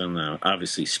predictions and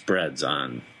obviously spreads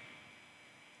on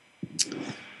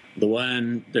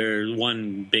there's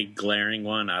one big glaring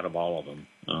one out of all of them.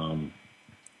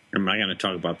 I'm not going to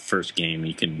talk about the first game.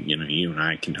 You and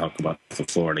I can talk about the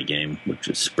Florida game, which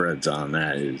is spreads on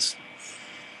that is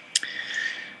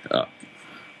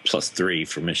 +3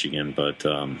 for Michigan. But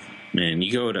man,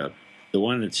 you go to the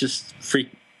one that's just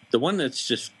the one that's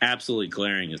just absolutely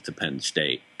glaring is the Penn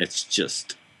State. It's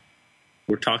just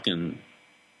we're talking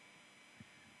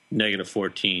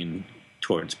 -14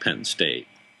 towards Penn State,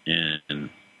 and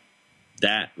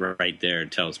that right there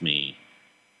tells me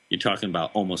you're talking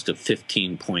about almost a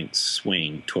 15-point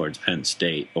swing towards Penn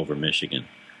State over Michigan,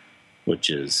 which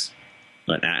is.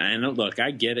 But I know. Look,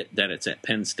 I get it that it's at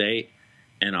Penn State,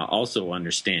 and I also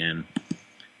understand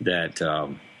that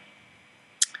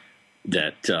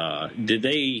did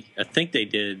they? I think they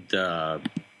did.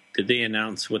 Did they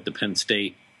announce what the Penn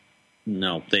State?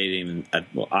 No, they didn't even.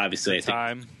 Well, obviously, I think.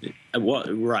 Time.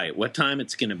 What time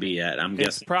it's going to be at? I'm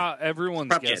guessing.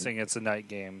 Everyone's guessing it's a night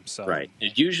game. So right,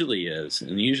 it usually is,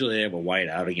 and usually they have a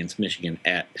whiteout against Michigan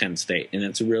at Penn State, and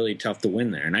it's really tough to win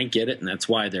there. And I get it, and that's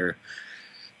why they're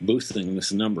boosting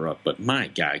this number up. But my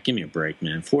God, give me a break,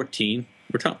 man. 14,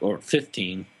 we're talking, or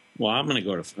 15. Well, I'm going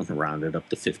to round it up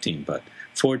to 15, but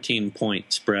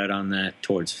 14-point spread on that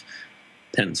towards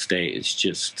Penn State is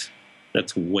just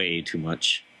that's way too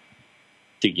much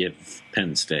to give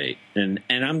Penn State, and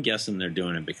I'm guessing they're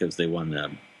doing it because they won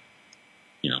the,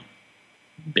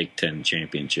 Big Ten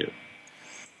championship.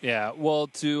 Yeah, well,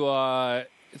 to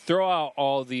throw out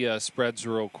all the spreads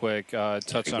real quick,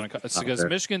 touch on it because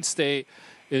Michigan State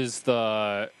is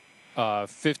the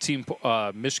 15.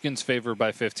 Michigan's favored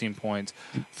by 15 points.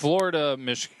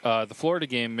 The Florida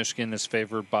game, Michigan is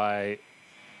favored by.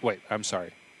 Wait, I'm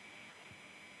sorry.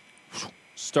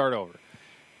 Start over.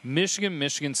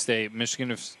 Michigan State.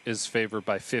 Michigan is favored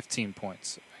by 15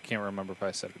 points. I can't remember if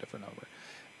I said a different number.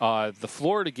 The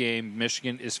Florida game,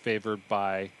 Michigan is favored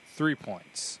by 3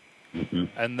 points. Mm-hmm.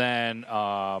 And then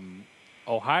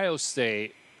Ohio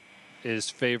State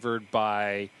is favored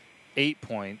by 8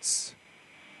 points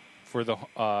for the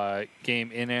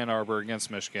game in Ann Arbor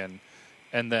against Michigan.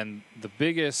 And then the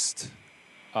biggest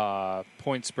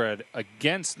point spread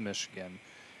against Michigan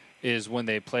is when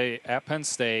they play at Penn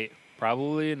State,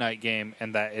 probably a night game,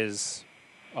 and that is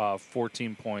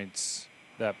 14 points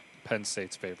that Penn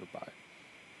State's favored by.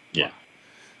 Yeah. Wow.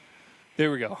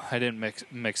 There we go. I didn't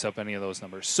mix up any of those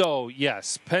numbers. So,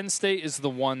 yes, Penn State is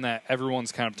the one that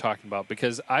everyone's kind of talking about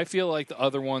because I feel like the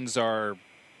other ones are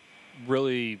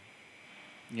really,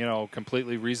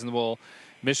 completely reasonable.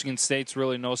 Michigan State's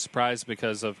really no surprise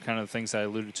because of kind of the things I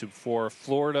alluded to before.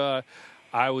 Florida,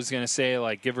 I was going to say,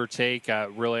 like, give or take,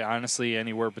 really honestly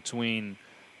anywhere between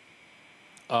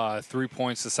 3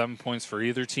 points to 7 points for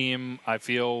either team, I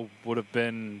feel would have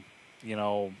been,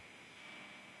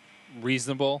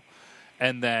 reasonable.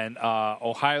 And then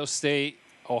Ohio State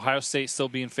still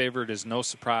being favored is no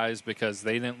surprise because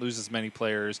they didn't lose as many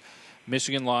players.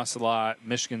 Michigan lost a lot.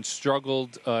 Michigan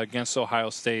struggled against Ohio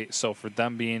State. So for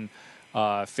them being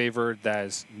favored, that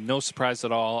is no surprise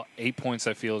at all. 8 points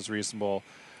I feel is reasonable.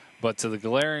 But to the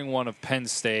glaring one of Penn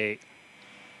State,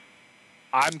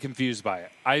 I'm confused by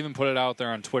it. I even put it out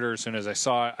there on Twitter as soon as I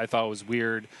saw it. I thought it was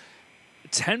weird.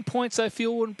 10 points I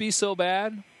feel wouldn't be so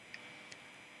bad.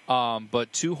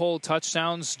 But 2 whole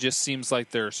touchdowns just seems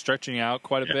like they're stretching out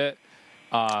quite a bit.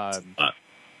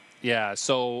 Yeah,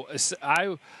 so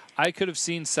I could have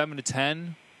seen 7 to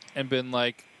 10 and been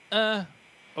like,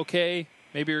 okay,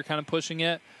 maybe you're kind of pushing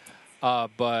it.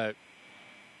 But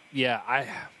yeah,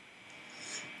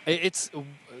 it's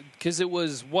because it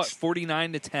was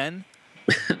 49 to 10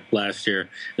 last year.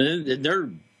 They're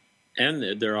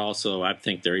also, I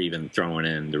think they're even throwing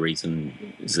in the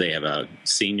reason is they have a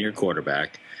senior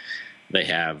quarterback. They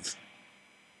have,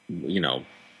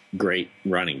 great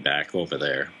running back over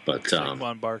there. But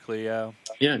Saquon Barkley, yeah.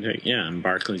 yeah, and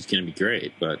Barkley's going to be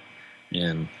great. But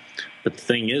the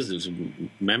thing is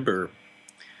remember,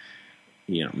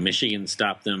 Michigan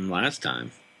stopped them last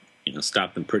time.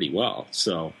 Stopped them pretty well.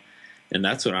 So, and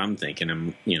that's what I'm thinking.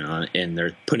 And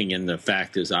they're putting in the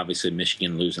fact is obviously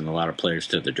Michigan losing a lot of players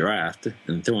to the draft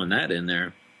and throwing that in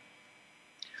there.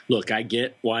 Look, I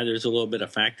get why there's a little bit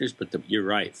of factors, but you're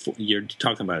right. You're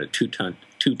talking about a two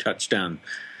touchdown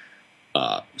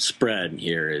spread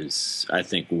here is, I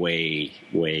think, way,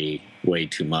 way, way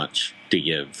too much to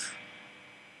give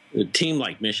a team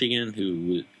like Michigan,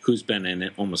 who's been in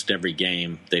it almost every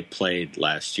game they played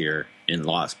last year and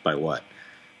lost by what,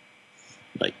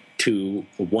 like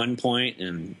 1 point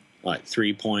and like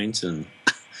 3 points, and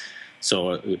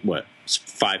so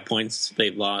 5 points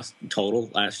they've lost total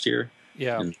last year.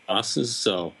 Yeah, in losses.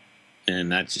 So,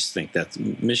 and I just think that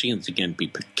Michigan's again be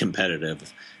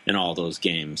competitive in all those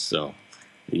games. So,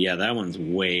 yeah, that one's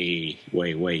way,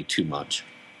 way, way too much.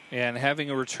 And having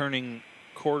a returning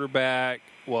quarterback,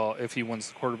 well, if he wins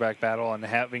the quarterback battle, and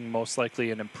having most likely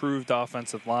an improved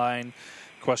offensive line,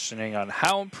 questioning on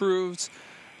how improved,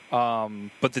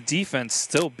 but the defense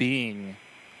still being,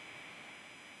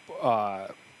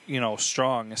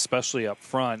 strong, especially up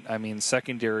front. I mean,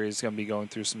 secondary is going to be going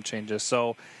through some changes.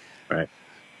 So, right.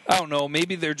 I don't know.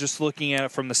 Maybe they're just looking at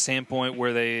it from the standpoint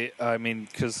where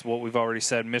because what we've already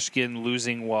said, Michigan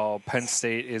losing while Penn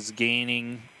State is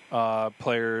gaining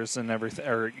players and everything,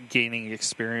 or gaining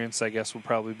experience, I guess would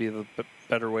probably be the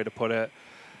better way to put it.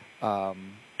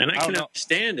 And I can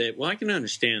understand it. Well, I can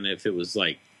understand if it was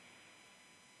like,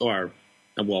 I'll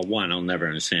never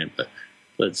understand, but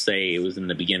let's say it was in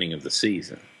the beginning of the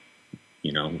season.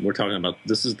 We're talking about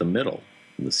this is the middle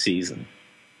of the season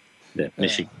that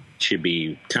Michigan should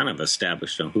be kind of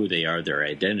established on who they are, their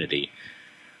identity.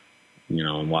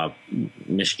 And while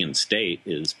Michigan State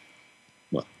is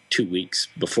 2 weeks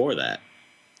before that.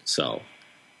 So,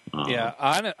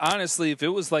 honestly, if it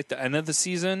was like the end of the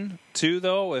season too,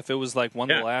 though, if it was like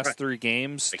one of the last 3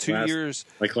 games, like 2 years,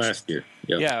 like last year,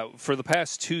 yeah, for the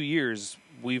past 2 years,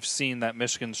 we've seen that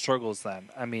Michigan struggles. Then,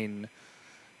 I mean,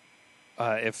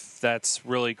 if that's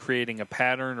really creating a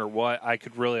pattern or what, I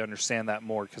could really understand that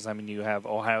more because I mean, you have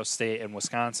Ohio State and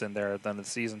Wisconsin there at the end of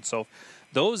the season, so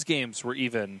those games were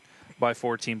even by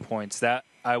 14 points. That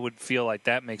I would feel like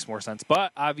that makes more sense.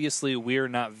 But obviously, we're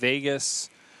not Vegas.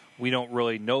 We don't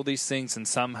really know these things, and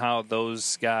somehow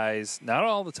those guys, not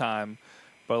all the time,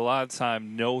 but a lot of the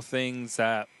time, know things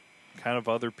that kind of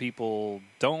other people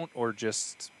don't, or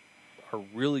just are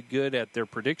really good at their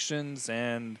predictions,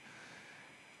 and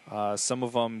some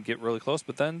of them get really close,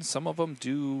 but then some of them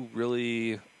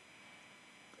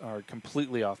are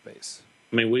completely off base.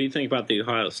 I mean, what do you think about the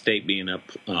Ohio State being up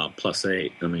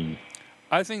 +8? I mean,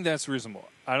 I think that's reasonable.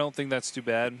 I don't think that's too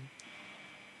bad.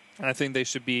 I think they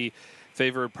should be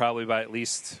favored probably by at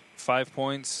least 5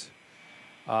 points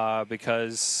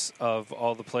because of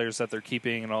all the players that they're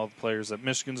keeping and all the players that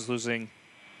Michigan's losing.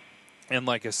 And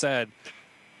like I said,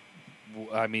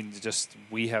 I mean, just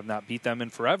we have not beat them in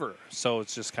forever. So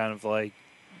it's just kind of like,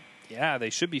 yeah, they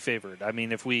should be favored. I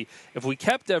mean, if we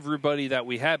kept everybody that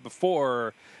we had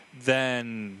before,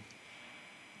 then,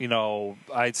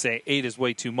 I'd say 8 is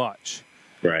way too much.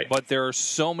 Right. But there are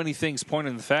so many things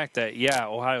pointing to the fact that,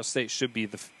 Ohio State should be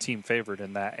the team favored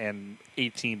in that, and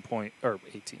 8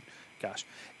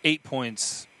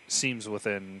 points seems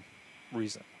within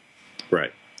reason.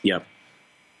 Right. Yep.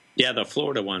 Yeah, the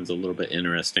Florida one's a little bit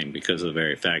interesting because of the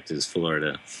very fact is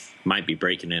Florida might be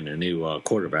breaking in a new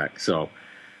quarterback. So,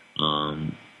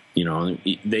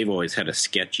 they've always had a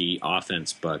sketchy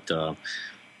offense, but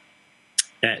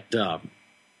at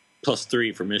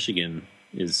 +3 for Michigan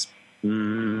is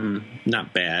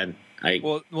not bad.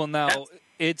 Now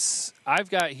I've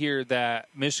got here that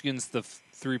Michigan's the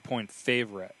 3-point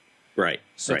favorite. Right.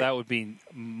 So that would be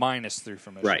 -3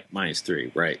 for Michigan. Right,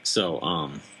 -3. Right. So,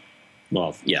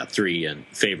 3 and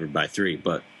favored by 3,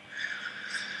 but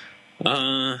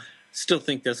still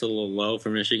think that's a little low for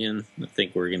Michigan. I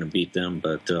think we're going to beat them,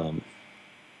 but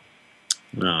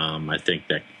I think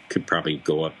that could probably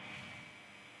go up.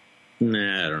 I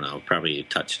don't know, probably a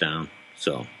touchdown.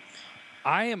 So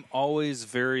I am always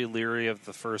very leery of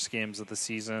the first games of the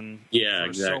season. Yeah, for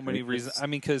exactly. So many reasons. I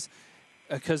mean, because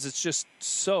it's just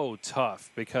so tough.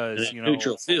 Because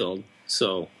neutral field.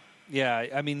 So yeah,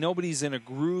 I mean, nobody's in a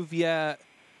groove yet.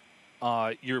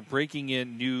 You're breaking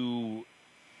in new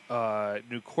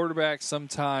quarterbacks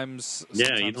sometimes.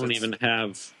 Yeah, you don't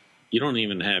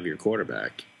even have your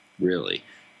quarterback, really.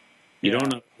 You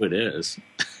don't know who it is.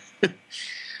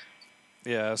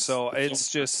 Yeah, so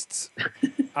it's just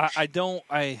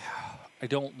I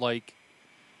don't like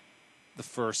the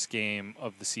first game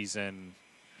of the season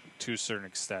to a certain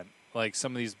extent. Like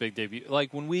some of these big debuts,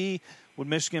 like when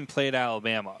Michigan played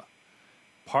Alabama,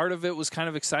 part of it was kind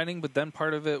of exciting, but then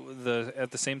part of it,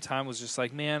 at the same time, was just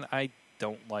like, man, I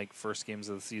don't like first games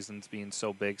of the seasons being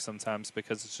so big sometimes,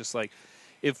 because it's just like,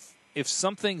 if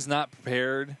something's not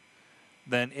prepared,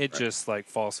 then it just like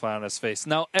falls flat on its face.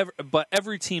 Now, but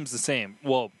every team's the same.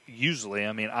 Well, usually,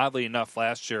 I mean, oddly enough,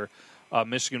 last year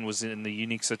Michigan was in the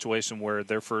unique situation where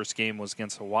their first game was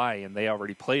against Hawaii, and they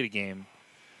already played a game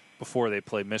before they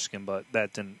played Michigan, but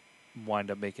that didn't wind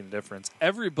up making a difference.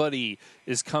 Everybody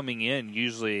is coming in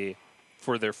usually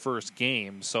for their first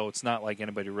game, so it's not like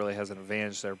anybody really has an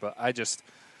advantage there. But I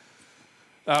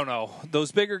don't know.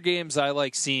 Those bigger games I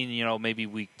like seeing, maybe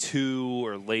week 2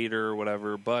 or later or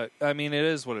whatever. But, I mean, it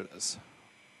is what it is.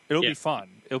 It'll be fun.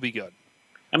 It'll be good.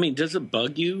 I mean, does it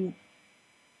bug you?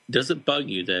 Does it bug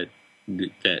you that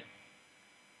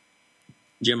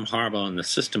Jim Harbaugh and the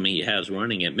system he has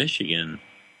running at Michigan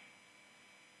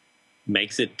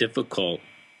makes it difficult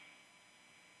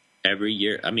every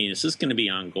year? I mean, is this going to be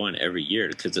ongoing every year?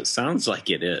 Because it sounds like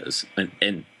it is.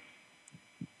 And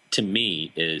to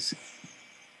me, there's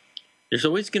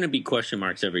always going to be question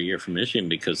marks every year for Michigan,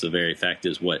 because the very fact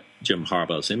is what Jim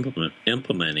Harbaugh's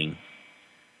implementing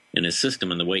in his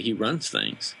system and the way he runs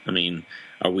things. I mean,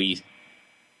 are we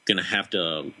going to have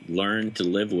to learn to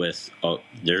live with,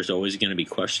 there's always going to be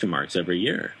question marks every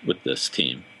year with this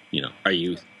team?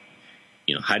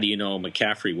 How do you know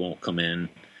McCaffrey won't come in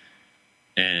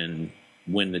and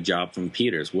win the job from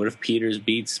Peters? What if Peters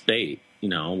beats Spate?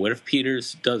 What if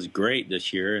Peters does great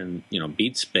this year and,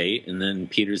 beats Spate, and then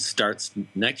Peters starts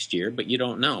next year, but you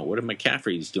don't know. What if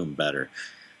McCaffrey's doing better?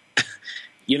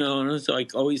 And it's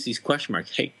like always these question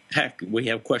marks. Hey, heck, we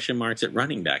have question marks at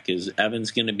running back. Is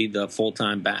Evans going to be the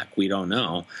full-time back? We don't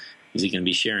know. Is he going to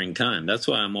be sharing time? That's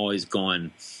why I'm always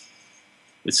going.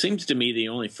 It seems to me the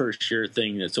only first sure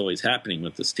thing that's always happening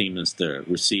with this team is the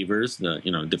receivers, the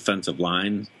defensive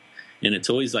line, and it's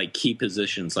always like key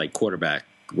positions like quarterback,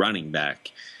 running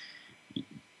back,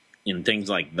 and things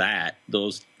like that.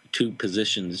 Those two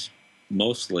positions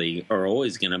mostly are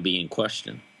always going to be in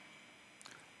question.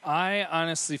 I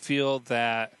honestly feel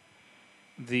that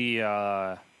the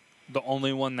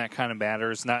only one that kind of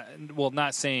matters,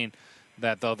 not saying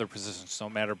that the other positions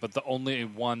don't matter, but the only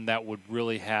one that would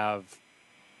really have,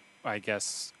 I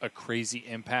guess, a crazy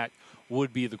impact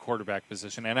would be the quarterback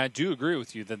position. And I do agree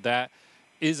with you that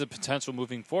is a potential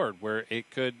moving forward where it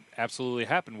could absolutely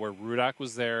happen, where Rudock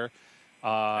was there,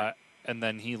 and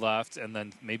then he left, and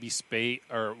then maybe Spate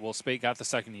got the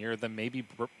second year, then maybe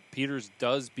Peters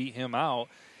does beat him out.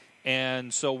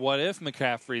 And so what if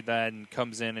McCaffrey then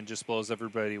comes in and just blows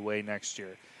everybody away next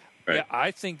year? Right. Yeah,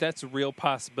 I think that's a real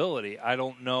possibility. I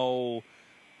don't know,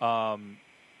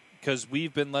 because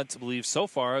we've been led to believe so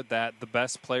far that the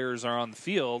best players are on the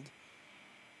field.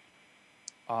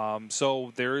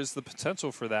 So there is the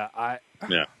potential for that.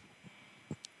 Yeah.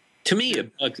 To me,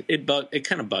 it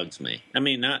kind of bugs me. I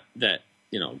mean, not that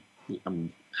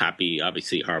I'm happy.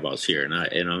 Obviously, Harbaugh's here, and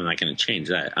I'm not going to change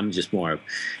that. I'm just more of,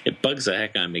 it bugs the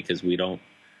heck out of me because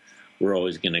we're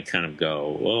always going to kind of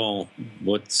go, well,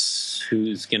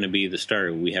 who's going to be the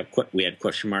starter? We had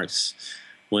question marks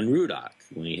when Rudock.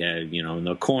 We had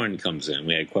the Corn comes in.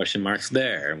 We had question marks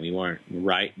there, and we weren't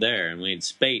right there. And we had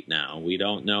Spate now. We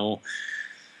don't know.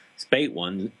 Spate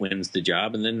wins the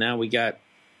job, and then now we got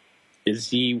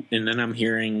and then I'm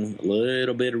hearing a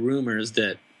little bit of rumors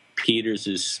that Peters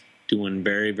is doing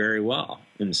very, very well.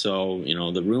 And so,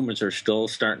 the rumors are still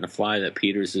starting to fly that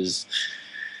Peters is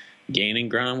gaining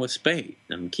ground with Spate.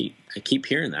 I keep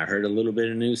hearing that. I heard a little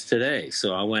bit of news today.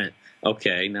 So I went,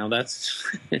 okay, now that's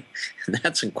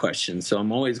in question. So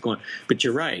I'm always going, but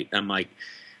you're right. I'm like,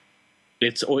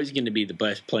 it's always going to be the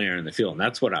best player in the field, and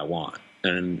that's what I want.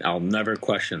 And I'll never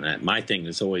question that. My thing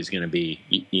is always going to be,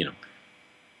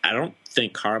 I don't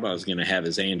think Harbaugh is going to have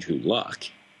his Andrew Luck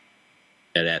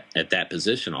at that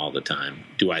position all the time.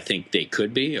 Do I think they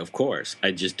could be? Of course. I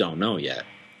just don't know yet.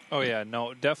 Oh, yeah.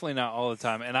 No, definitely not all the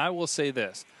time. And I will say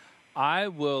this. I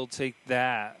will take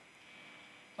that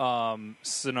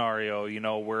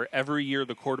scenario, where every year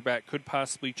the quarterback could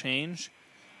possibly change,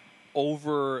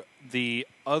 over the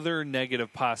other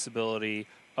negative possibility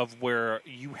of where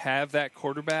you have that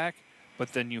quarterback,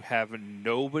 but then you have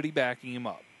nobody backing him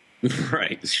up.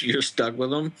 Right. You're stuck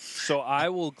with them. So I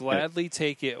will gladly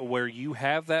take it where you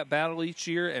have that battle each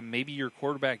year, and maybe your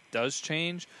quarterback does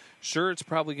change. Sure, it's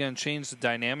probably going to change the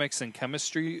dynamics and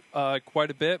chemistry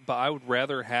quite a bit, but I would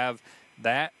rather have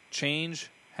that change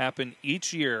happen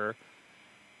each year,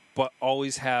 but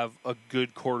always have a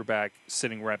good quarterback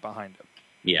sitting right behind him.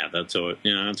 Yeah, that's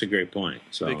a great point.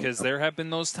 So Because there have been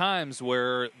those times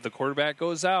where the quarterback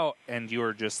goes out and you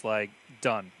are just like,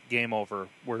 done, game over,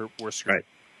 we're screwed. right.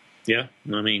 Yeah,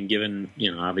 I mean, given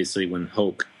obviously when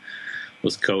Hoke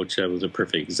was coach, that was a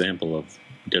perfect example of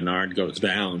Denard goes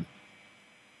down.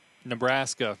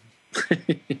 Nebraska.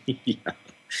 Yeah.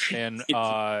 And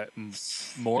Yeah.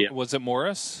 was it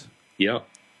Morris? Yep.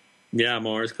 Yeah,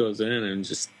 Morris goes in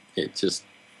and it just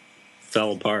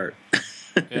fell apart.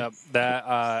 Yep.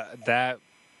 That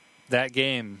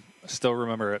game, I still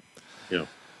remember it. Yeah.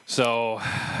 So,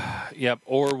 yep.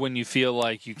 Or when you feel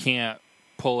like you can't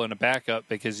pull in a backup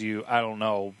because I don't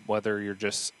know whether you're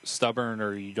just stubborn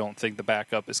or you don't think the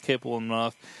backup is capable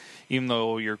enough, even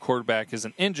though your quarterback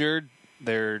isn't injured,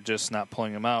 they're just not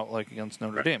pulling him out like against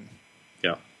Notre Dame.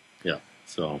 Yeah. Yeah.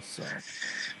 So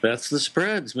that's the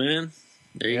spreads, man.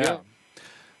 There you go.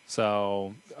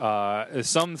 So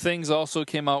some things also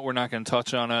came out. We're not going to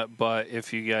touch on it, but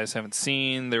if you guys haven't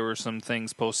seen, there were some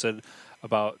things posted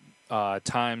about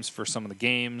times for some of the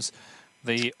games.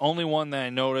 The only one that I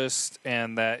noticed,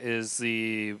 and that is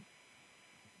the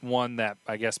one that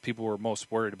I guess people were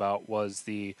most worried about, was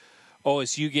the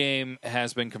OSU game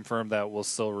has been confirmed that will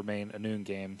still remain a noon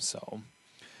game. So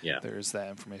yeah, there's that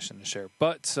information to share.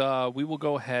 But we will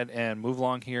go ahead and move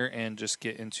along here and just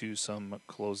get into some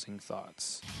closing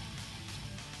thoughts.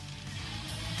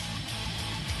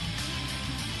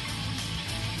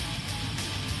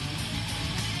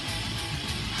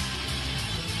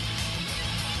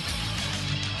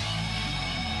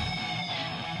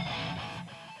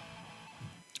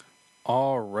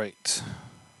 All right.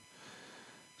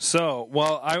 So,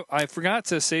 I forgot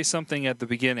to say something at the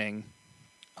beginning,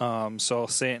 so I'll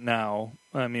say it now.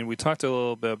 I mean, we talked a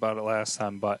little bit about it last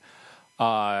time, but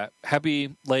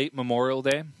happy late Memorial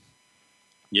Day.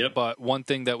 Yep. But one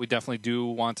thing that we definitely do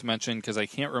want to mention, because I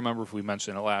can't remember if we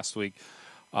mentioned it last week,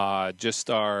 just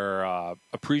our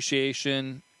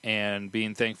appreciation and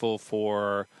being thankful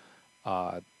for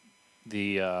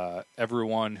the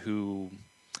everyone who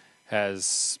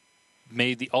has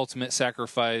made the ultimate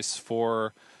sacrifice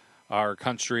for our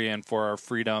country and for our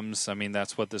freedoms. I mean,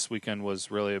 that's what this weekend was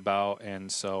really about.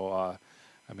 And so, I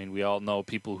mean, we all know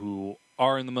people who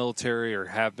are in the military or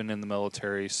have been in the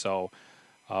military. So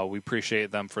we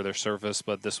appreciate them for their service.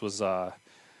 But this was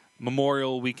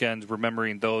Memorial Weekend,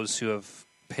 remembering those who have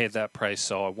paid that price.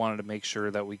 So I wanted to make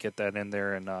sure that we get that in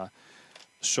there and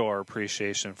show our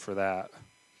appreciation for that.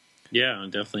 Yeah,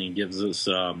 it definitely gives us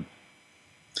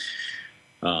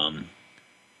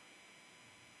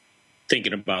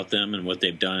thinking about them and what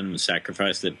they've done, the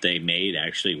sacrifice that they made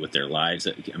actually with their lives.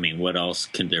 I mean, what else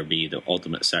can there be the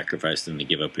ultimate sacrifice than to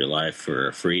give up your life for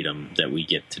a freedom that we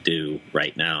get to do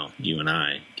right now? You and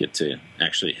I get to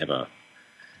actually have a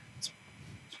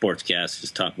sportscast,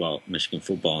 just talk about Michigan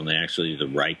football, and they actually the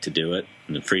right to do it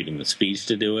and the freedom of speech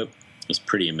to do it. It's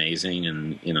pretty amazing,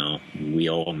 and we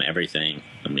owe them everything.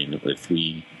 I mean, if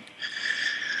we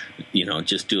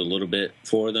just do a little bit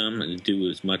for them and do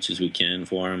as much as we can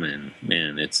for them. And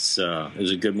man, it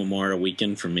was a good Memorial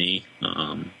weekend for me.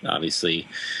 Obviously,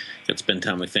 got to spend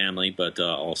time with family, but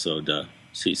also to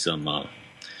see to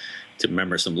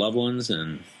remember some loved ones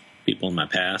and people in my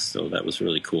past. So that was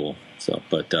really cool. So,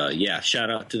 but yeah, shout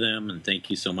out to them and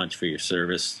thank you so much for your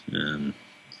service and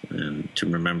to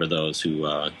remember those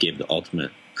who gave the ultimate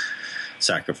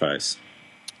sacrifice.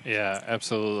 Yeah,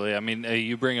 absolutely. I mean,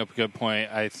 you bring up a good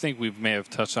point. I think we may have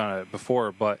touched on it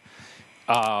before, but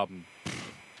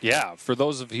yeah, for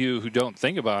those of you who don't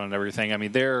think about it and everything, I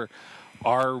mean, there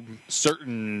are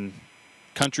certain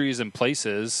countries and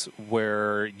places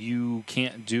where you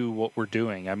can't do what we're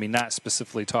doing. I mean, not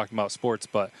specifically talking about sports,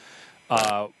 but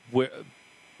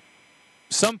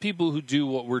some people who do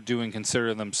what we're doing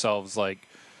consider themselves like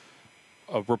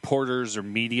reporters or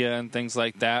media and things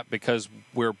like that because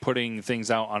we're putting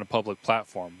things out on a public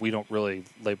platform. We don't really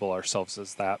label ourselves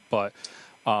as that, but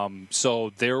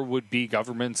so there are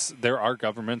governments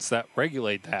that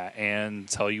regulate that and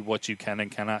tell you what you can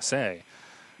and cannot say.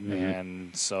 Mm-hmm.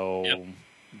 And so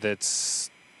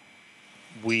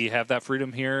we have that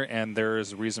freedom here, and there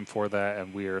is a reason for that,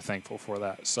 and we are thankful for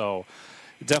that. So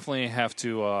definitely have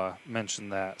to mention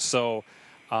that. So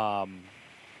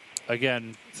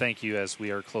again, thank you as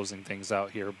we are closing things out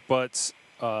here. But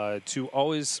to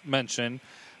always mention,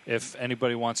 if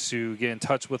anybody wants to get in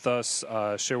touch with us,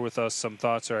 share with us some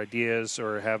thoughts or ideas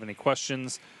or have any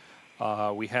questions,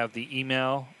 we have the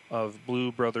email of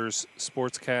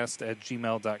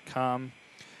bluebrothersportscast@gmail.com.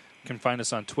 You can find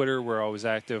us on Twitter. We're always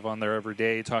active on there every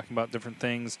day talking about different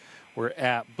things. We're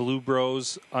at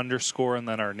bluebros_ and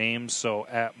then our names. So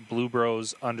at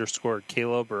bluebros_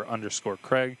 Caleb or _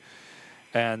 Craig.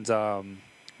 And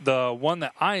The one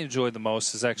that I enjoy the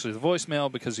most is actually the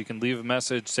voicemail, because you can leave a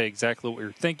message, say exactly what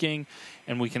you're thinking,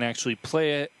 and we can actually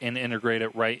play it and integrate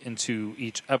it right into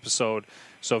each episode.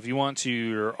 So if you want to,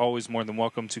 you're always more than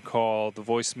welcome to call the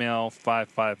voicemail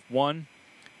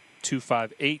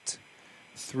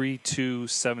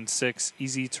 551-258-3276.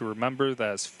 Easy to remember.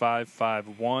 That's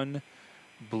 551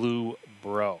 Blue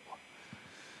Bro.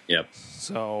 Yep.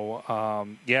 So,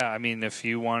 I mean, if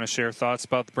you want to share thoughts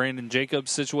about the Brandon Jacobs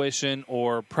situation,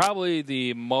 or probably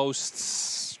the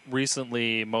most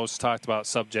talked about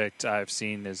subject I've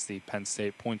seen is the Penn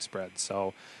State point spread.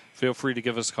 So feel free to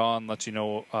give us a call and let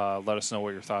us know what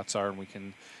your thoughts are, and we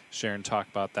can share and talk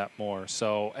about that more.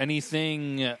 So any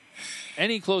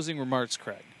closing remarks,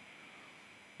 Craig?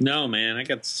 No, man, I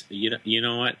got to, you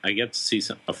know what? I got to see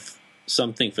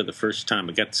something for the first time.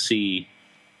 I got to see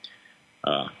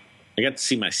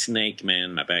my snake, man,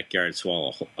 in my backyard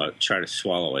try to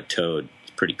swallow a toad.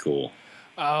 It's pretty cool.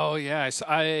 Oh yeah,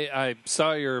 I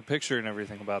saw your picture and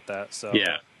everything about that. So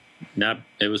yeah,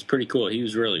 it was pretty cool. He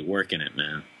was really working it,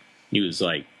 man. He was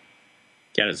like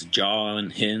got his jaw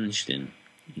unhinged and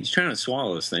he's trying to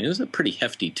swallow this thing. It was a pretty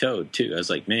hefty toad too. I was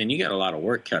like, man, you got a lot of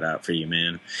work cut out for you,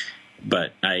 man.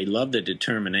 But I love the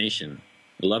determination.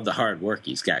 I love the hard work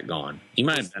he's got going. He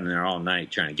might have been there all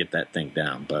night trying to get that thing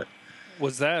down, but.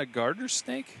 Was that a garter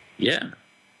snake? Yeah.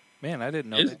 Man, I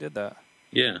didn't know they did that.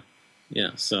 Yeah.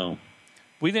 Yeah, so.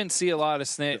 We didn't see a lot of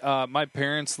snake. My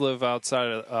parents live out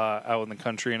in the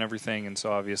country and everything, and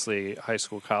so obviously high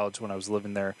school, college, when I was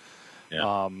living there, they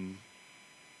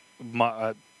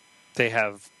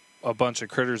have a bunch of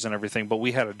critters and everything, but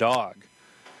we had a dog.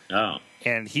 Oh.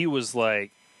 And he was like,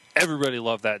 everybody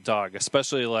loved that dog,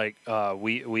 especially like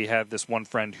we had this one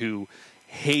friend who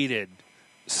hated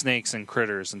snakes and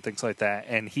critters and things like that,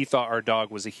 and he thought our dog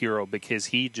was a hero because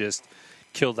he just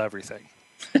killed everything.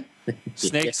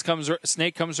 Snake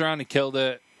comes around, he killed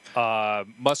it.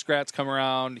 Muskrats come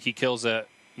around, he kills it.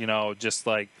 Just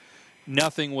like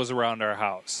nothing was around our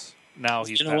house. Now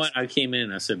he's. What? I came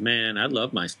in. I said, "Man, I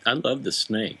love the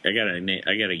snake. I got to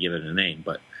give it a name."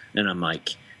 And I'm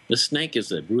like, the snake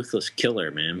is a ruthless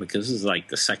killer, man, because this is like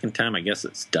the second time I guess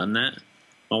it's done that.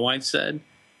 My wife said,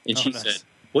 and she said,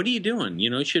 "What are you doing?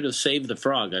 You should have saved the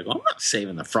frog." I go, "I'm not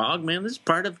saving the frog, man. This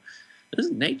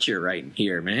is nature right in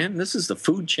here, man. This is the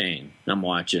food chain I'm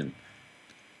watching."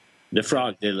 The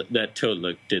frog, that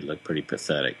toad did look pretty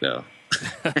pathetic, though.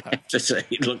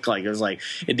 It looked like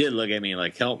it did look at me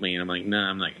like, "Help me," and I'm like, "No,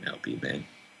 I'm not gonna help you, man."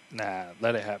 Nah,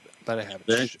 let it happen.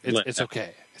 It's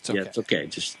okay. It's okay. Yeah, it's okay.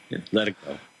 Just let it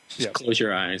go. Just close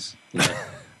your eyes.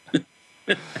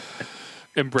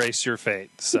 Embrace your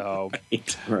fate. So,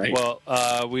 right. Well,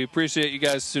 we appreciate you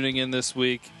guys tuning in this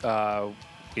week.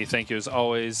 We thank you as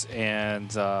always, and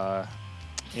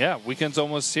weekend's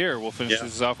almost here. We'll finish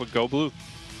this off with Go Blue.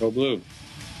 Go Blue.